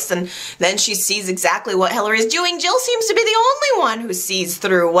posts, and then she sees exactly what Hilary is doing. Jill seems to be the only one who sees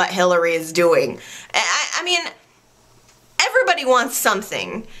through what Hilary is doing. I mean, everybody wants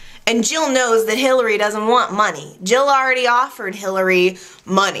something. And Jill knows that Hilary doesn't want money. Jill already offered Hilary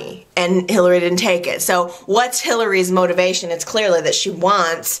money, and Hilary didn't take it. So what's Hilary's motivation? It's clearly that she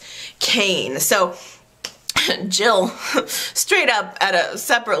wants Kane. So Jill, straight up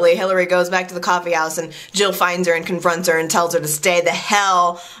separately, Hilary goes back to the coffee house, and Jill finds her and confronts her and tells her to stay the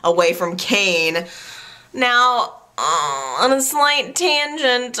hell away from Kane. Now, on a slight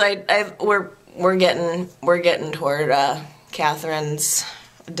tangent, we're getting toward Catherine's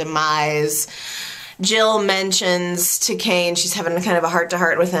demise. Jill mentions to Kane, she's having kind of a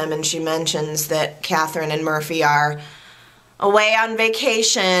heart-to-heart with him, and she mentions that Catherine and Murphy are away on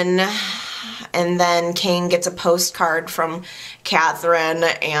vacation, and then Kane gets a postcard from Catherine,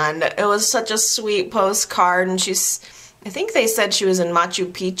 and it was such a sweet postcard, and I think they said she was in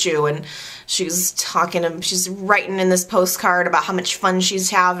Machu Picchu, and she's writing in this postcard about how much fun she's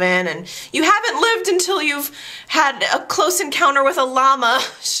having, and you haven't lived until you've had a close encounter with a llama,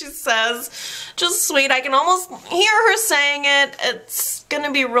 she says. Just sweet. I can almost hear her saying it. It's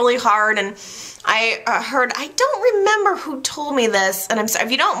gonna be really hard, and I don't remember who told me this, and I'm sorry,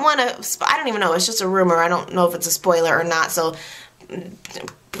 if you don't want to, I don't even know, it's just a rumor, I don't know if it's a spoiler or not, so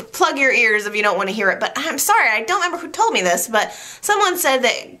plug your ears if you don't want to hear it, but I'm sorry, I don't remember who told me this, but someone said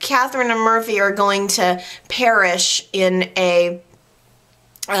that Catherine and Murphy are going to perish in a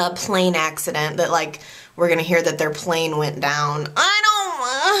plane accident, that like, we're going to hear that their plane went down.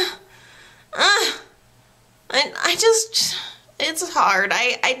 It's hard.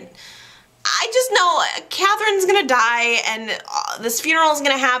 I just know Catherine's gonna die, and this funeral is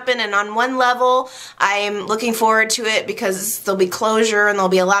gonna happen, and on one level I'm looking forward to it because there'll be closure and there'll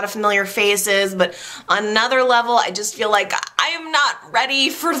be a lot of familiar faces, but on another level I just feel like I am not ready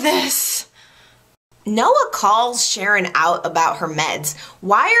for this. Noah calls Sharon out about her meds.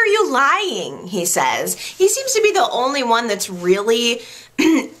 Why are you lying? He says. He seems to be the only one that's really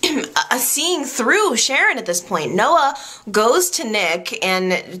seeing through Sharon at this point. Noah goes to Nick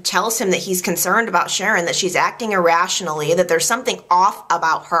and tells him that he's concerned about Sharon, that she's acting irrationally, that there's something off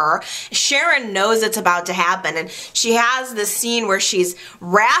about her. Sharon knows it's about to happen, and she has this scene where she's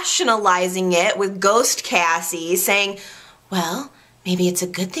rationalizing it with Ghost Cassie, saying, well, maybe it's a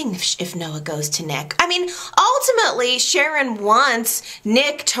good thing if Noah goes to Nick. I mean, ultimately, Sharon wants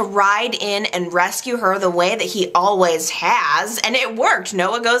Nick to ride in and rescue her the way that he always has, and it worked.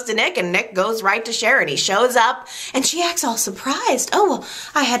 Noah goes to Nick, and Nick goes right to Sharon. He shows up, and she acts all surprised. Oh, well,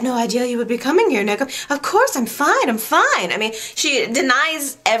 I had no idea you would be coming here, Nick. Of course, I'm fine, I'm fine. I mean, she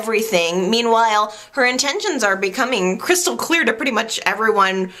denies everything. Meanwhile, her intentions are becoming crystal clear to pretty much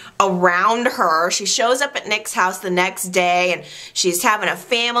everyone around her. She shows up at Nick's house the next day, and she's having a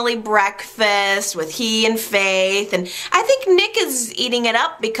family breakfast with he and Faith, and I think Nick is eating it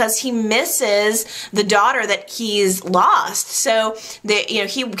up because he misses the daughter that he's lost. So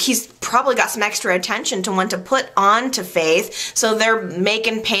he's probably got some extra attention to want to put on to Faith. So they're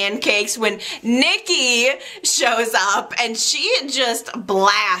making pancakes when Nikki shows up, and she just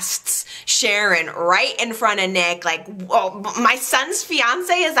blasts Sharon right in front of Nick, like, whoa, my son's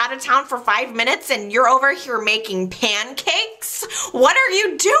fiance is out of town for 5 minutes and you're over here making pancakes? What are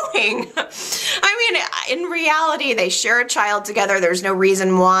you doing? I mean, in reality, they share a child together. There's no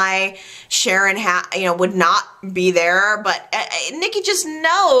reason why Sharon would not be there, but Nikki just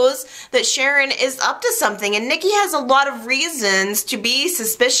knows that Sharon is up to something, and Nikki has a lot of reasons to be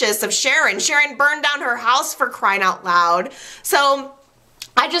suspicious of Sharon. Sharon burned down her house, for crying out loud. So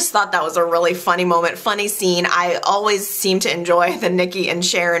I just thought that was a really funny moment, funny scene. I always seem to enjoy the Nikki and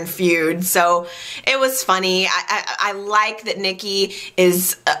Sharon feud, so it was funny. I like that Nikki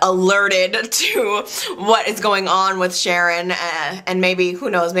is alerted to what is going on with Sharon, and maybe, who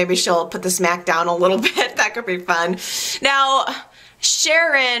knows, maybe she'll put the smack down a little bit. That could be fun. Now,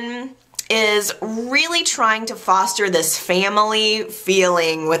 Sharon is really trying to foster this family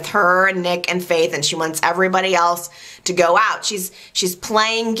feeling with her, Nick, and Faith, and she wants everybody else to go out. She's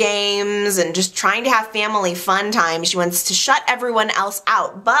playing games and just trying to have family fun time. She wants to shut everyone else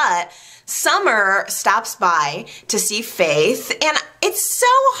out, but Summer stops by to see Faith, and it's so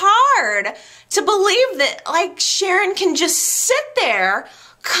hard to believe that, like, Sharon can just sit there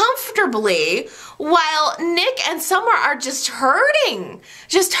comfortably while Nick and Summer are just hurting,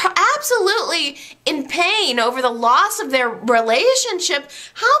 just absolutely in pain over the loss of their relationship.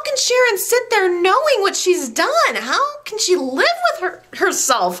 How can Sharon sit there knowing what she's done? How can she live with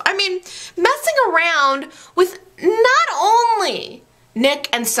herself? I mean, messing around with not only Nick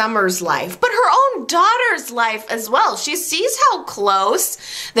and Summer's life, but her own daughter's life as well. She sees how close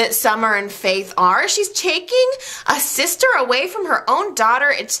that Summer and Faith are. She's taking a sister away from her own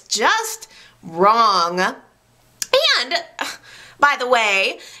daughter. It's just wrong. And By the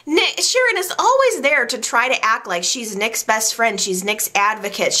way, Sharon is always there to try to act like she's Nick's best friend. She's Nick's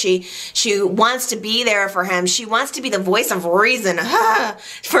advocate. She wants to be there for him. She wants to be the voice of reason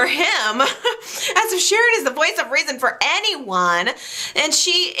for him, as if Sharon is the voice of reason for anyone. And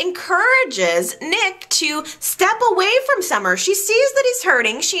she encourages Nick to step away from Summer. She sees that he's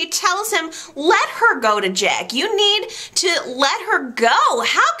hurting. She tells him, let her go to Jack. You need to let her go.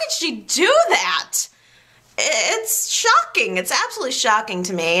 How could she do that? It's shocking. It's absolutely shocking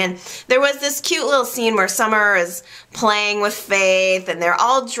to me. And there was this cute little scene where Summer is playing with Faith and they're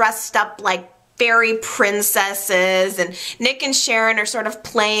all dressed up like fairy princesses, and Nick and Sharon are sort of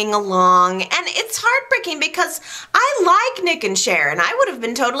playing along, and it's heartbreaking because I like Nick and Sharon. I would have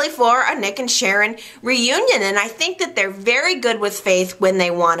been totally for a Nick and Sharon reunion, and I think that they're very good with Faith when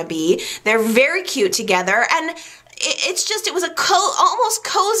they want to be. They're very cute together, and it was a almost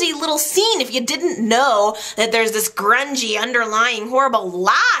cozy little scene if you didn't know that there's this grungy, underlying, horrible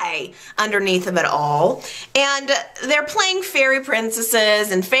lie underneath of it all. And they're playing fairy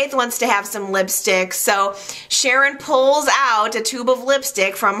princesses, and Faith wants to have some lipstick, so Sharon pulls out a tube of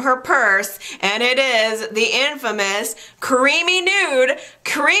lipstick from her purse, and it is the infamous Creamy Nude.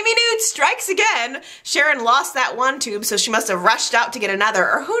 Creamy Nude strikes again. Sharon lost that one tube, so she must have rushed out to get another,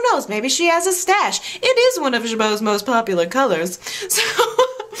 or who knows, maybe she has a stash. It is one of Jabot's most popular colors. So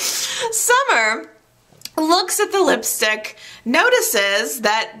Summer looks at the lipstick, notices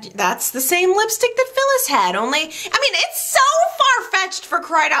that that's the same lipstick that Phyllis had, only, I mean, it's so far-fetched, for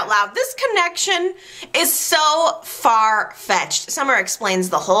crying out loud. This connection is so far-fetched. Summer explains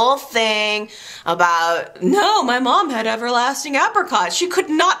the whole thing about, no, my mom had everlasting apricot. She could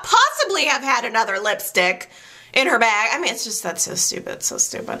not possibly have had another lipstick in her bag. I mean, it's just, that's so stupid, so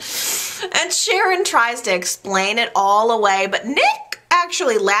stupid. And Sharon tries to explain it all away, but Nick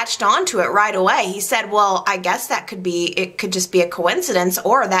actually latched onto it right away. He said, well, I guess that could be, it could just be a coincidence,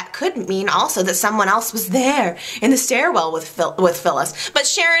 or that could mean also that someone else was there in the stairwell with Phyllis. But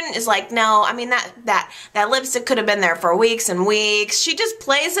Sharon is like, no, I mean, that lipstick could have been there for weeks and weeks. She just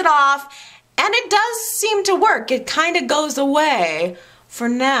plays it off, and it does seem to work. It kind of goes away for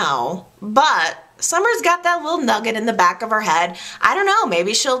now, but Summer's got that little nugget in the back of her head. I don't know,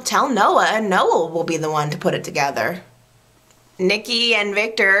 maybe she'll tell Noah, and Noah will be the one to put it together. Nikki and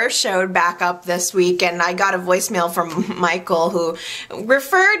Victor showed back up this week, and I got a voicemail from Michael who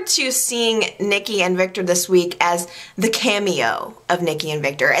referred to seeing Nikki and Victor this week as the cameo of Nikki and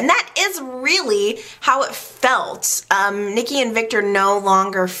Victor, and that is really how it felt. Nikki and Victor no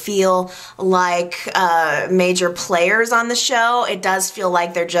longer feel like major players on the show. It does feel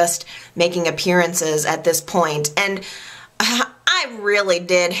like they're just making appearances at this point, and I really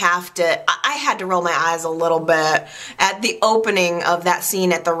did have to, I had to roll my eyes a little bit at the opening of that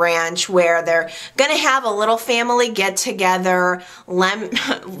scene at the ranch where they're gonna have a little family get together.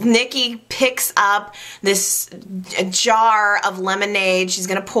 Nikki picks up this jar of lemonade. She's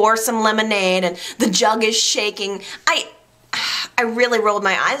gonna pour some lemonade and the jug is shaking. I really rolled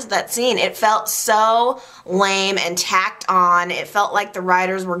my eyes at that scene. It felt so lame and tacked on. It felt like the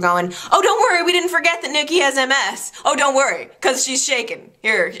writers were going, oh, don't worry, we didn't forget that Nikki has MS. Oh, don't worry, because she's shaking.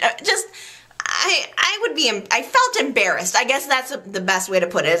 Here, just, I felt embarrassed. I guess that's the best way to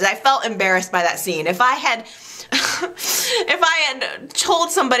put it, is I felt embarrassed by that scene. If I had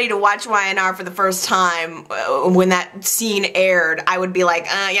told somebody to watch YNR for the first time when that scene aired, I would be like,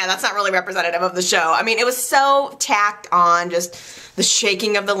 yeah, that's not really representative of the show. I mean, it was so tacked on, just the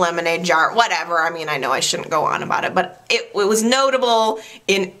shaking of the lemonade jar, whatever. I mean, I know I shouldn't go on about it, but it was notable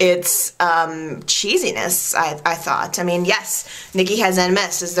in its cheesiness, I thought. I mean, yes, Nikki has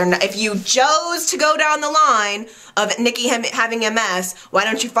MS. Is there no, if you chose to go down the line of Nikki having MS, why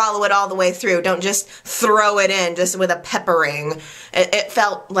don't you follow it all the way through? Don't just throw it in just with a peppering. It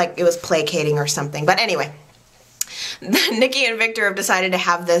felt like it was placating or something. But anyway, Nikki and Victor have decided to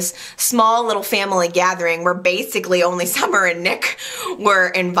have this small little family gathering where basically only Summer and Nick were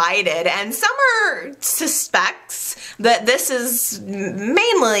invited, and Summer suspects that this is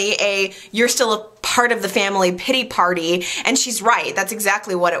mainly a you're still a part of the family pity party, and she's right. That's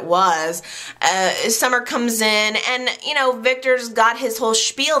exactly what it was. Summer comes in, and you know, Victor's got his whole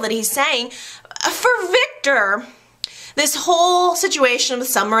spiel that he's saying. For Victor, this whole situation with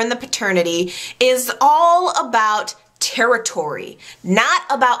Summer and the paternity is all about territory, not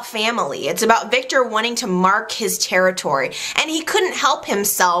about family. It's about Victor wanting to mark his territory. And he couldn't help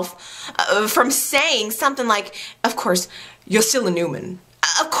himself from saying something like, of course, you're still a Newman.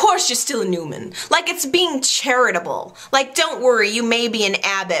 Of course you're still a Newman. Like it's being charitable. Like, don't worry, you may be an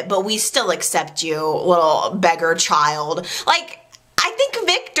Abbott, but we still accept you, little beggar child. Like, I think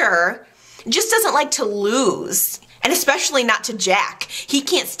Victor just doesn't like to lose. And especially not to Jack. He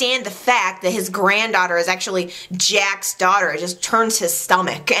can't stand the fact that his granddaughter is actually Jack's daughter. It just turns his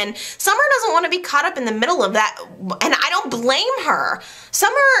stomach. And Summer doesn't want to be caught up in the middle of that. And I don't blame her.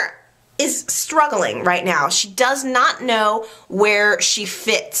 Summer is struggling right now. She does not know where she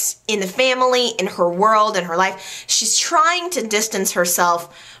fits in the family, in her world, in her life. She's trying to distance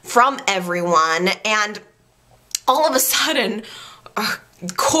herself from everyone. And all of a sudden,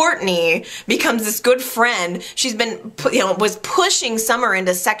 Courtney becomes this good friend. She's been, was pushing Summer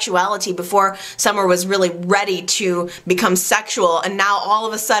into sexuality before Summer was really ready to become sexual. And now all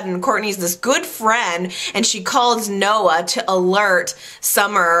of a sudden, Courtney's this good friend, and she calls Noah to alert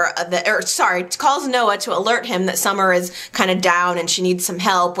Summer, calls Noah to alert him that Summer is kind of down and she needs some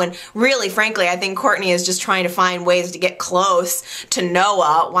help. When really, frankly, I think Courtney is just trying to find ways to get close to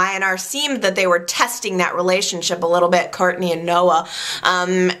Noah. Y&R seemed that they were testing that relationship a little bit, Courtney and Noah.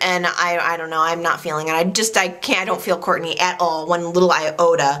 And I don't know, I'm not feeling it. I don't feel Courtney at all, one little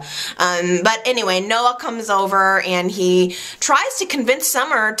iota. But anyway, Noah comes over and he tries to convince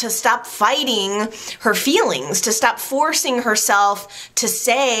Summer to stop fighting her feelings, to stop forcing herself to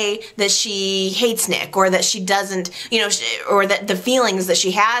say that she hates Nick, or that she doesn't, or that the feelings that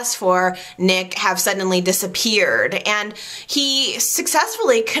she has for Nick have suddenly disappeared. And he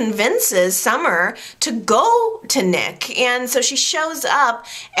successfully convinces Summer to go to Nick. And so she shows up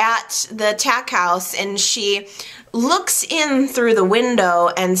at the tack house and she looks in through the window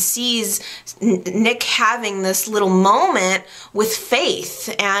and sees Nick having this little moment with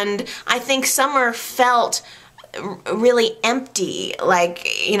Faith. And I think Summer felt really empty, like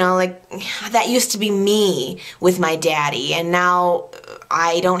that used to be me with my daddy, and now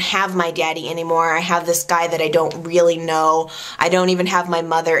I don't have my daddy anymore. I have this guy that I don't really know. I don't even have my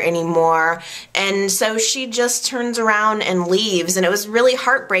mother anymore. And so she just turns around and leaves, and it was really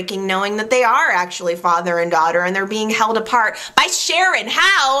heartbreaking knowing that they are actually father and daughter and they're being held apart by Sharon.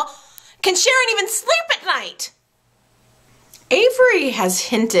 How can Sharon even sleep at night? Avery has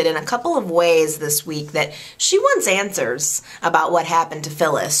hinted in a couple of ways this week that she wants answers about what happened to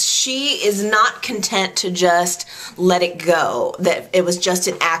Phyllis. She is not content to just let it go, that it was just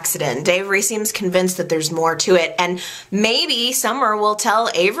an accident. Avery seems convinced that there's more to it, and maybe Summer will tell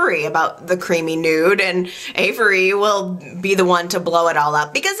Avery about the creamy nude, and Avery will be the one to blow it all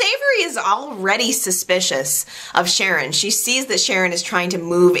up, because Avery is already suspicious of Sharon. She sees that Sharon is trying to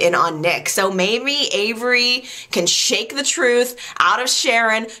move in on Nick, so maybe Avery can shake the truth out of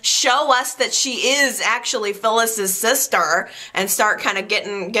Sharon, show us that she is actually Phyllis's sister, and start kind of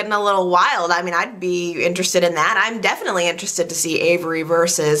getting a little wild. I mean, I'd be interested in that. I'm definitely interested to see Avery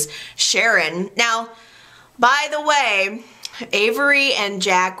versus Sharon. Now, by the way, Avery and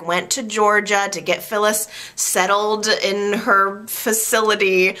Jack went to Georgia to get Phyllis settled in her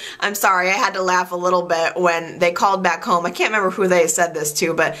facility. I'm sorry, I had to laugh a little bit when they called back home. I can't remember who they said this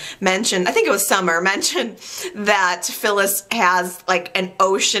to, but mentioned, I think it was Summer, mentioned that Phyllis has like an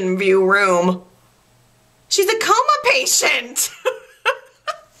ocean view room. She's a coma patient.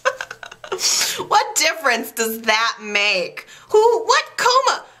 What difference does that make? What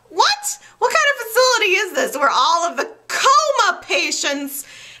coma? What? What kind of facility is this where all of the coma patients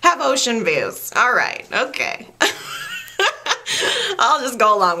have ocean views? All right, okay. I'll just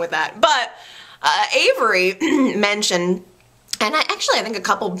go along with that. But Avery mentioned, and I think a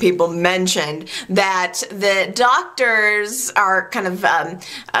couple people mentioned, that the doctors are kind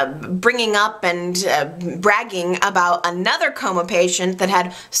of bringing up and bragging about another coma patient that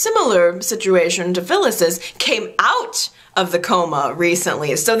had similar situation to Phyllis's, came out of the coma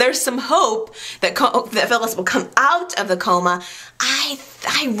recently. So there's some hope that Phyllis will come out of the coma. I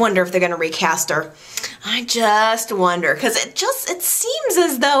wonder if they're going to recast her. I just wonder, because it seems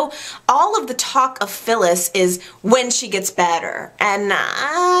as though all of the talk of Phyllis is when she gets better, and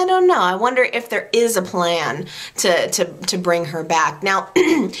I don't know. I wonder if there is a plan to bring her back. Now,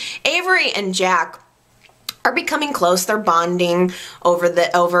 Avery and Jack are becoming close. They're bonding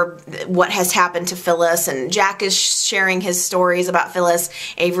over what has happened to Phyllis, and Jack is sharing his stories about Phyllis,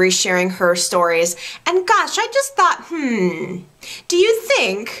 Avery's sharing her stories. And gosh, I just thought, do you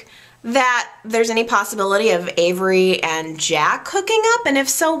think that there's any possibility of Avery and Jack hooking up? And if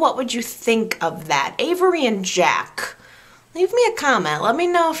so, what would you think of that? Avery and Jack. Leave me a comment. Let me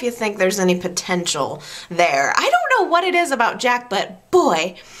know if you think there's any potential there. I don't know what it is about Jack, but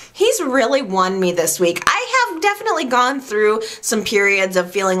boy, he's really won me this week. I have definitely gone through some periods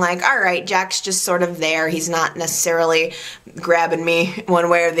of feeling like, all right, Jack's just sort of there. He's not necessarily grabbing me one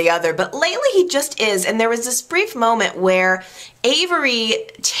way or the other, but lately he just is. And there was this brief moment where Avery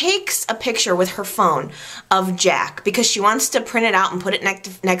takes a picture with her phone of Jack because she wants to print it out and put it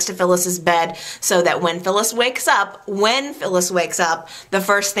next to Phyllis's bed so that when Phyllis wakes up, the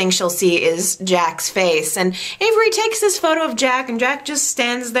first thing she'll see is Jack's face. And Avery takes this photo of Jack, and Jack just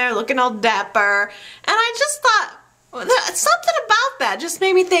stands there looking all dapper. And I just thought, something about that just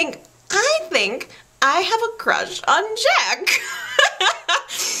made me think, I think I have a crush on Jack.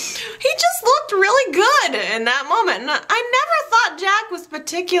 He just looked really good in that moment. And I never thought Jack was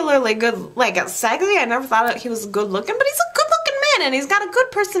particularly good, like sexy. I never thought he was good looking, but he's a good looking man and he's got a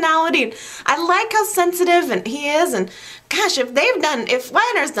good personality. And I like how sensitive he is. And gosh, if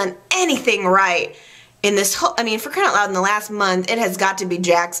Y&R's done anything right in this whole, I mean, for crying out loud, in the last month, it has got to be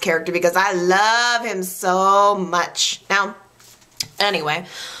Jack's character because I love him so much. Now, anyway,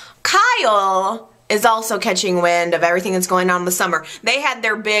 Kyle is also catching wind of everything that's going on in the summer. They had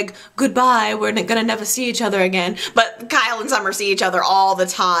their big goodbye, we're gonna never see each other again, but Kyle and Summer see each other all the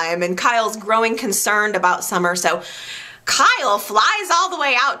time, and Kyle's growing concerned about Summer, so Kyle flies all the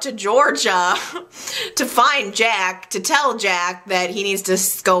way out to Georgia to find Jack, to tell Jack that he needs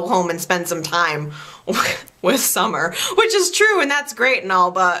to go home and spend some time with Summer, which is true and that's great and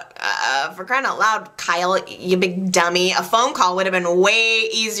all, but for crying out loud, Kyle, you big dummy, a phone call would have been way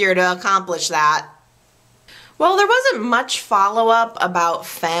easier to accomplish that. Well, there wasn't much follow-up about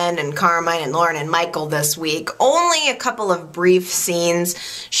Fen and Carmine and Lauren and Michael this week. Only a couple of brief scenes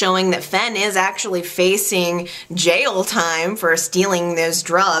showing that Fen is actually facing jail time for stealing those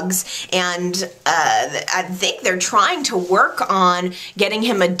drugs. And I think they're trying to work on getting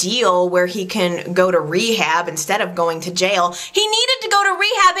him a deal where he can go to rehab instead of going to jail. He needed to go to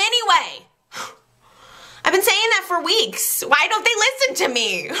rehab anyway. I've been saying that for weeks. Why don't they listen to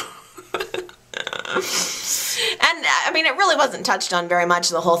me? And I mean, it really wasn't touched on very much,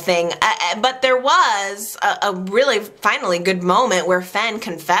 the whole thing, but there was a really finally good moment where Fen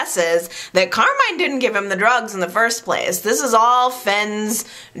confesses that Carmine didn't give him the drugs in the first place. This is all Fen's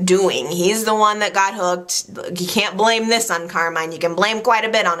doing. He's the one that got hooked. You can't blame this on Carmine. You can blame quite a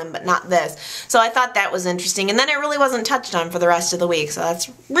bit on him, but not this. So I thought that was interesting, and then it really wasn't touched on for the rest of the week, so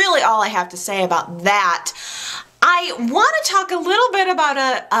that's really all I have to say about that. I want to talk a little bit about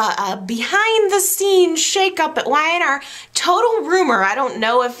a behind-the-scenes shakeup at Y&R. Total rumor. I don't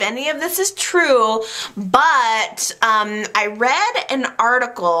know if any of this is true, but I read an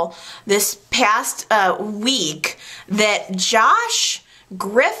article this past week that Josh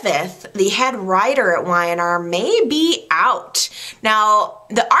Griffith, the head writer at Y&R, may be out. Now,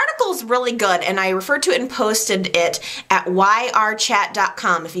 the article's really good, and I referred to it and posted it at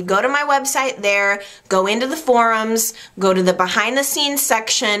yrchat.com. If you go to my website there, go into the forums, go to the behind-the-scenes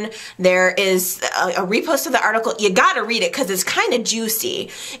section, there is a repost of the article. You gotta read it because it's kind of juicy.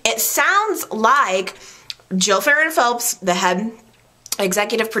 It sounds like Jill Farron Phelps, the head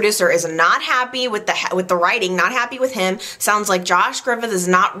executive producer, is not happy with the writing, not happy with him. Sounds like Josh Griffith is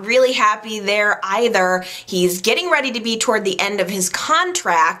not really happy there either. He's getting ready to be toward the end of his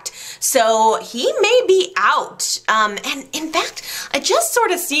contract, so he may be out. And in fact, it just sort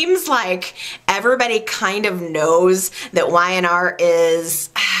of seems like everybody kind of knows that Y&R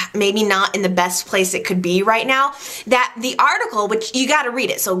is maybe not in the best place it could be right now. That the article, which you got to read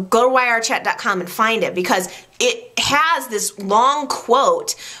it, so go to yrchat.com and find it, because it has this long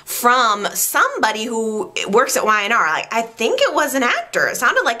quote from somebody who works at Y&R. Like, I think it was an actor. It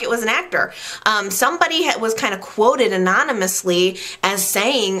sounded like it was an actor. Somebody was kind of quoted anonymously as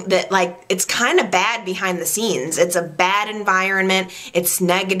saying that, like, it's kind of bad behind the scenes. It's a bad environment. It's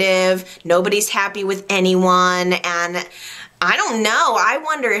negative. Nobody's happy with anyone. And I don't know. I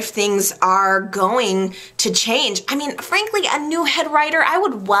wonder if things are going to change. I mean, frankly, a new head writer, I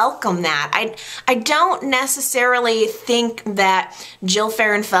would welcome that. I don't necessarily think that Jill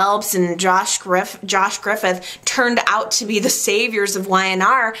Farron Phelps and Josh Griffith turned out to be the saviors of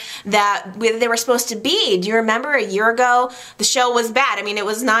Y&R that they were supposed to be. Do you remember a year ago? The show was bad. I mean, it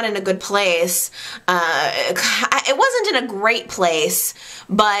was not in a good place. It wasn't in a great place,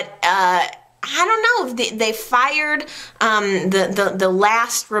 but I don't know, they fired the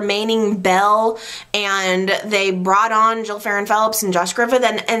last remaining Belle, and they brought on Jill Farren-Phelps and Josh Griffith,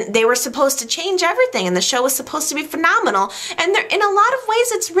 and they were supposed to change everything, and the show was supposed to be phenomenal, and in a lot of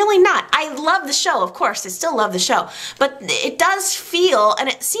ways it's really not. I love the show, of course, I still love the show, but it does feel, and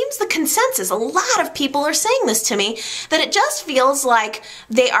it seems the consensus, a lot of people are saying this to me, that it just feels like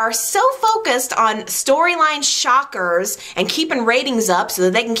they are so focused on storyline shockers and keeping ratings up so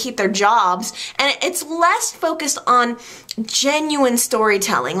that they can keep their jobs, and it's less focused on genuine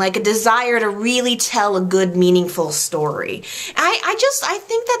storytelling, like a desire to really tell a good, meaningful story. I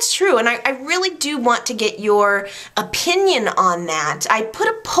think that's true, and I really do want to get your opinion on that. I put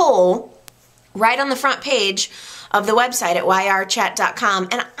a poll right on the front page of the website at yrchat.com,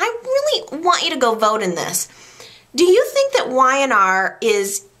 and I really want you to go vote in this. Do you think that Y&R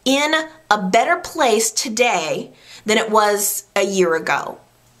is in a better place today than it was a year ago?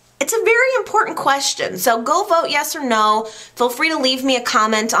 It's a very important question, so go vote yes or no. Feel free to leave me a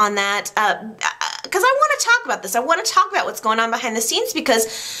comment on that, because I want to talk about this. I want to talk about what's going on behind the scenes,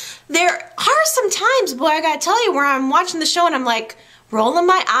 because there are some times, boy, I gotta tell you, where I'm watching the show and I'm like rolling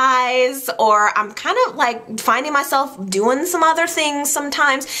my eyes, or I'm kind of like finding myself doing some other things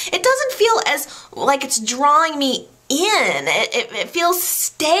sometimes. It doesn't feel as like it's drawing me in. It feels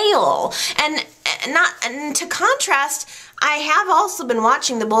stale, and to contrast, I have also been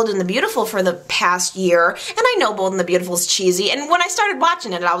watching The Bold and the Beautiful for the past year, and I know Bold and the Beautiful is cheesy, and when I started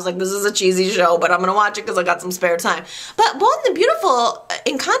watching it, I was like, this is a cheesy show, but I'm going to watch it because I got some spare time. But Bold and the Beautiful,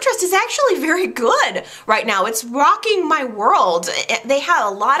 in contrast, is actually very good right now. It's rocking my world. They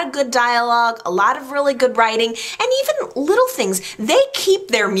have a lot of good dialogue, a lot of really good writing, and even little things. They keep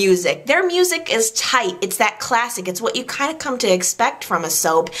their music. Their music is tight. It's that classic. It's what you kind of come to expect from a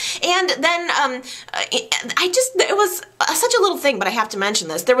soap. And then it was such a little thing, but I have to mention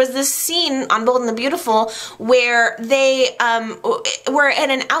this. There was this scene on Bold and the Beautiful where they were at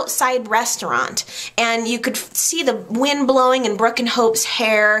an outside restaurant, and you could see the wind blowing in Brooke and Hope's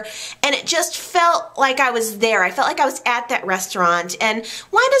hair, and it just felt like I was there. I felt like I was at that restaurant, and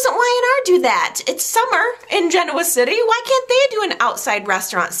why doesn't Y&R do that? It's summer in Genoa City. Why can't they do an outside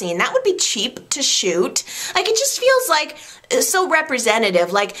restaurant scene? That would be cheap to shoot. Like, it just feels like so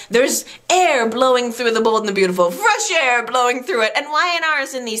representative, like there's air blowing through the Bold and the Beautiful, fresh air blowing through it, and Y&R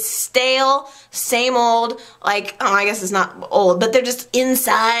is in these stale, same old, like, oh, I guess it's not old, but they're just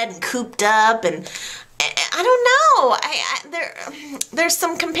inside and cooped up, and I don't know. There's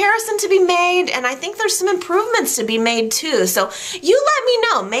some comparison to be made, and I think there's some improvements to be made too. So you let me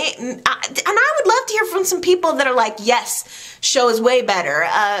know. And I would love to hear from some people that are like, yes, show is way better.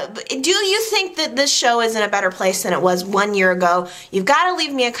 Do you think that this show is in a better place than it was 1 year ago? You've got to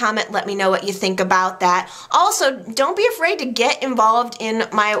leave me a comment. Let me know what you think about that. Also, don't be afraid to get involved in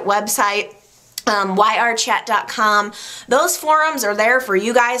my website. yrchat.com. Those forums are there for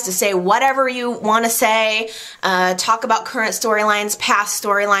you guys to say whatever you want to say, talk about current storylines, past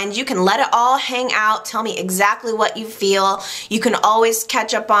storylines. You can let it all hang out. Tell me exactly what you feel. You can always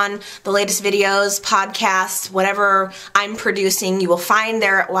catch up on the latest videos, podcasts, whatever I'm producing. You will find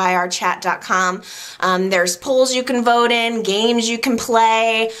there at yrchat.com. There's polls you can vote in, games you can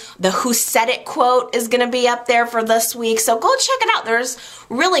play. The Who Said It quote is going to be up there for this week, so go check it out. There's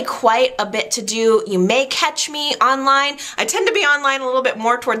really quite a bit to do. You may catch me online. I tend to be online a little bit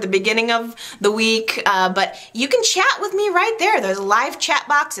more toward the beginning of the week, but you can chat with me right there. There's a live chat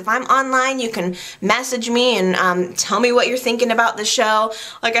box. If I'm online, you can message me and tell me what you're thinking about the show.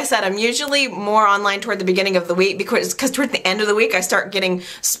 Like I said, I'm usually more online toward the beginning of the week because toward the end of the week, I start getting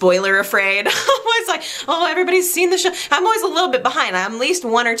spoiler afraid. I'm always like, oh, everybody's seen the show. I'm always a little bit behind. I'm at least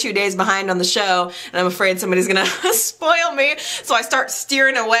 1 or 2 days behind on the show, and I'm afraid somebody's gonna spoil me. So I start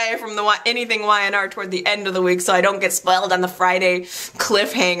steering away from anything Y&R toward the end of the week so I don't get spoiled on the Friday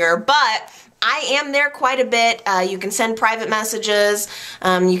cliffhanger. But I am there quite a bit. You can send private messages.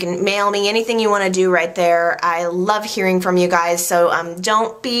 You can mail me, anything you want to do right there. I love hearing from you guys, so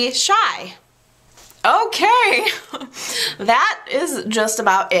don't be shy. Okay, that is just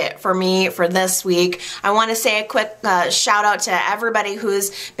about it for me for this week. I want to say a quick shout out to everybody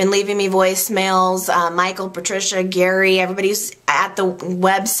who's been leaving me voicemails. Michael, Patricia, Gary, everybody's at the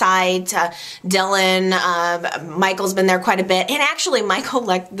website. Dylan, Michael's been there quite a bit. And actually, Michael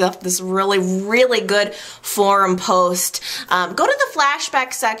left this really, really good forum post. Go to the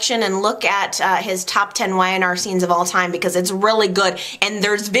flashback section and look at his top 10 Y&R scenes of all time, because it's really good. And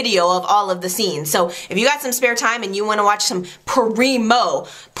there's video of all of the scenes. So if you got some spare time and you want to watch some primo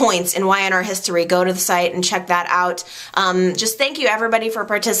points in YNR history, go to the site and check that out. Just thank you everybody for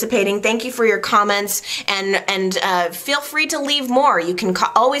participating. Thank you for your comments, and feel free to leave more. You can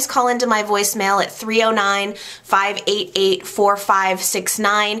always call into my voicemail at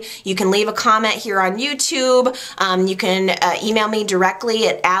 309-588-4569. You can leave a comment here on YouTube. You can email me directly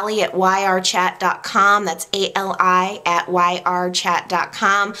at ali@yrchat.com. That's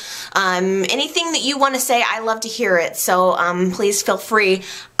ali@yrchat.com. Anything that you want to say, I love to hear it, so please feel free.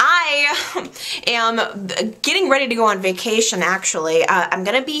 I am getting ready to go on vacation, actually. I'm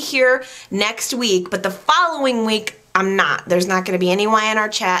going to be here next week, but the following week, I'm not. There's not going to be any YNR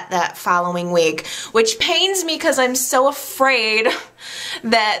chat that following week, which pains me because I'm so afraid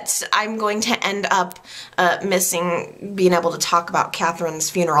that I'm going to end up missing being able to talk about Catherine's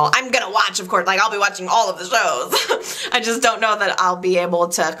funeral. I'm going to watch, of course, like I'll be watching all of the shows. I just don't know that I'll be able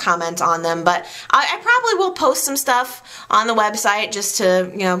to comment on them, but I probably will post some stuff on the website just to,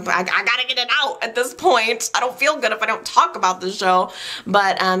 you know, I gotta get it out at this point. I don't feel good if I don't talk about the show,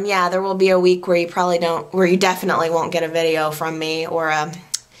 but yeah, there will be a week where you definitely won't get a video from me or a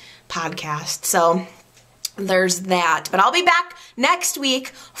podcast, so there's that. But I'll be back next week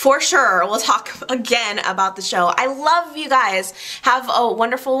for sure. We'll talk again about the show. I love you guys. Have a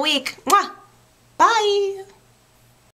wonderful week. Mwah. Bye.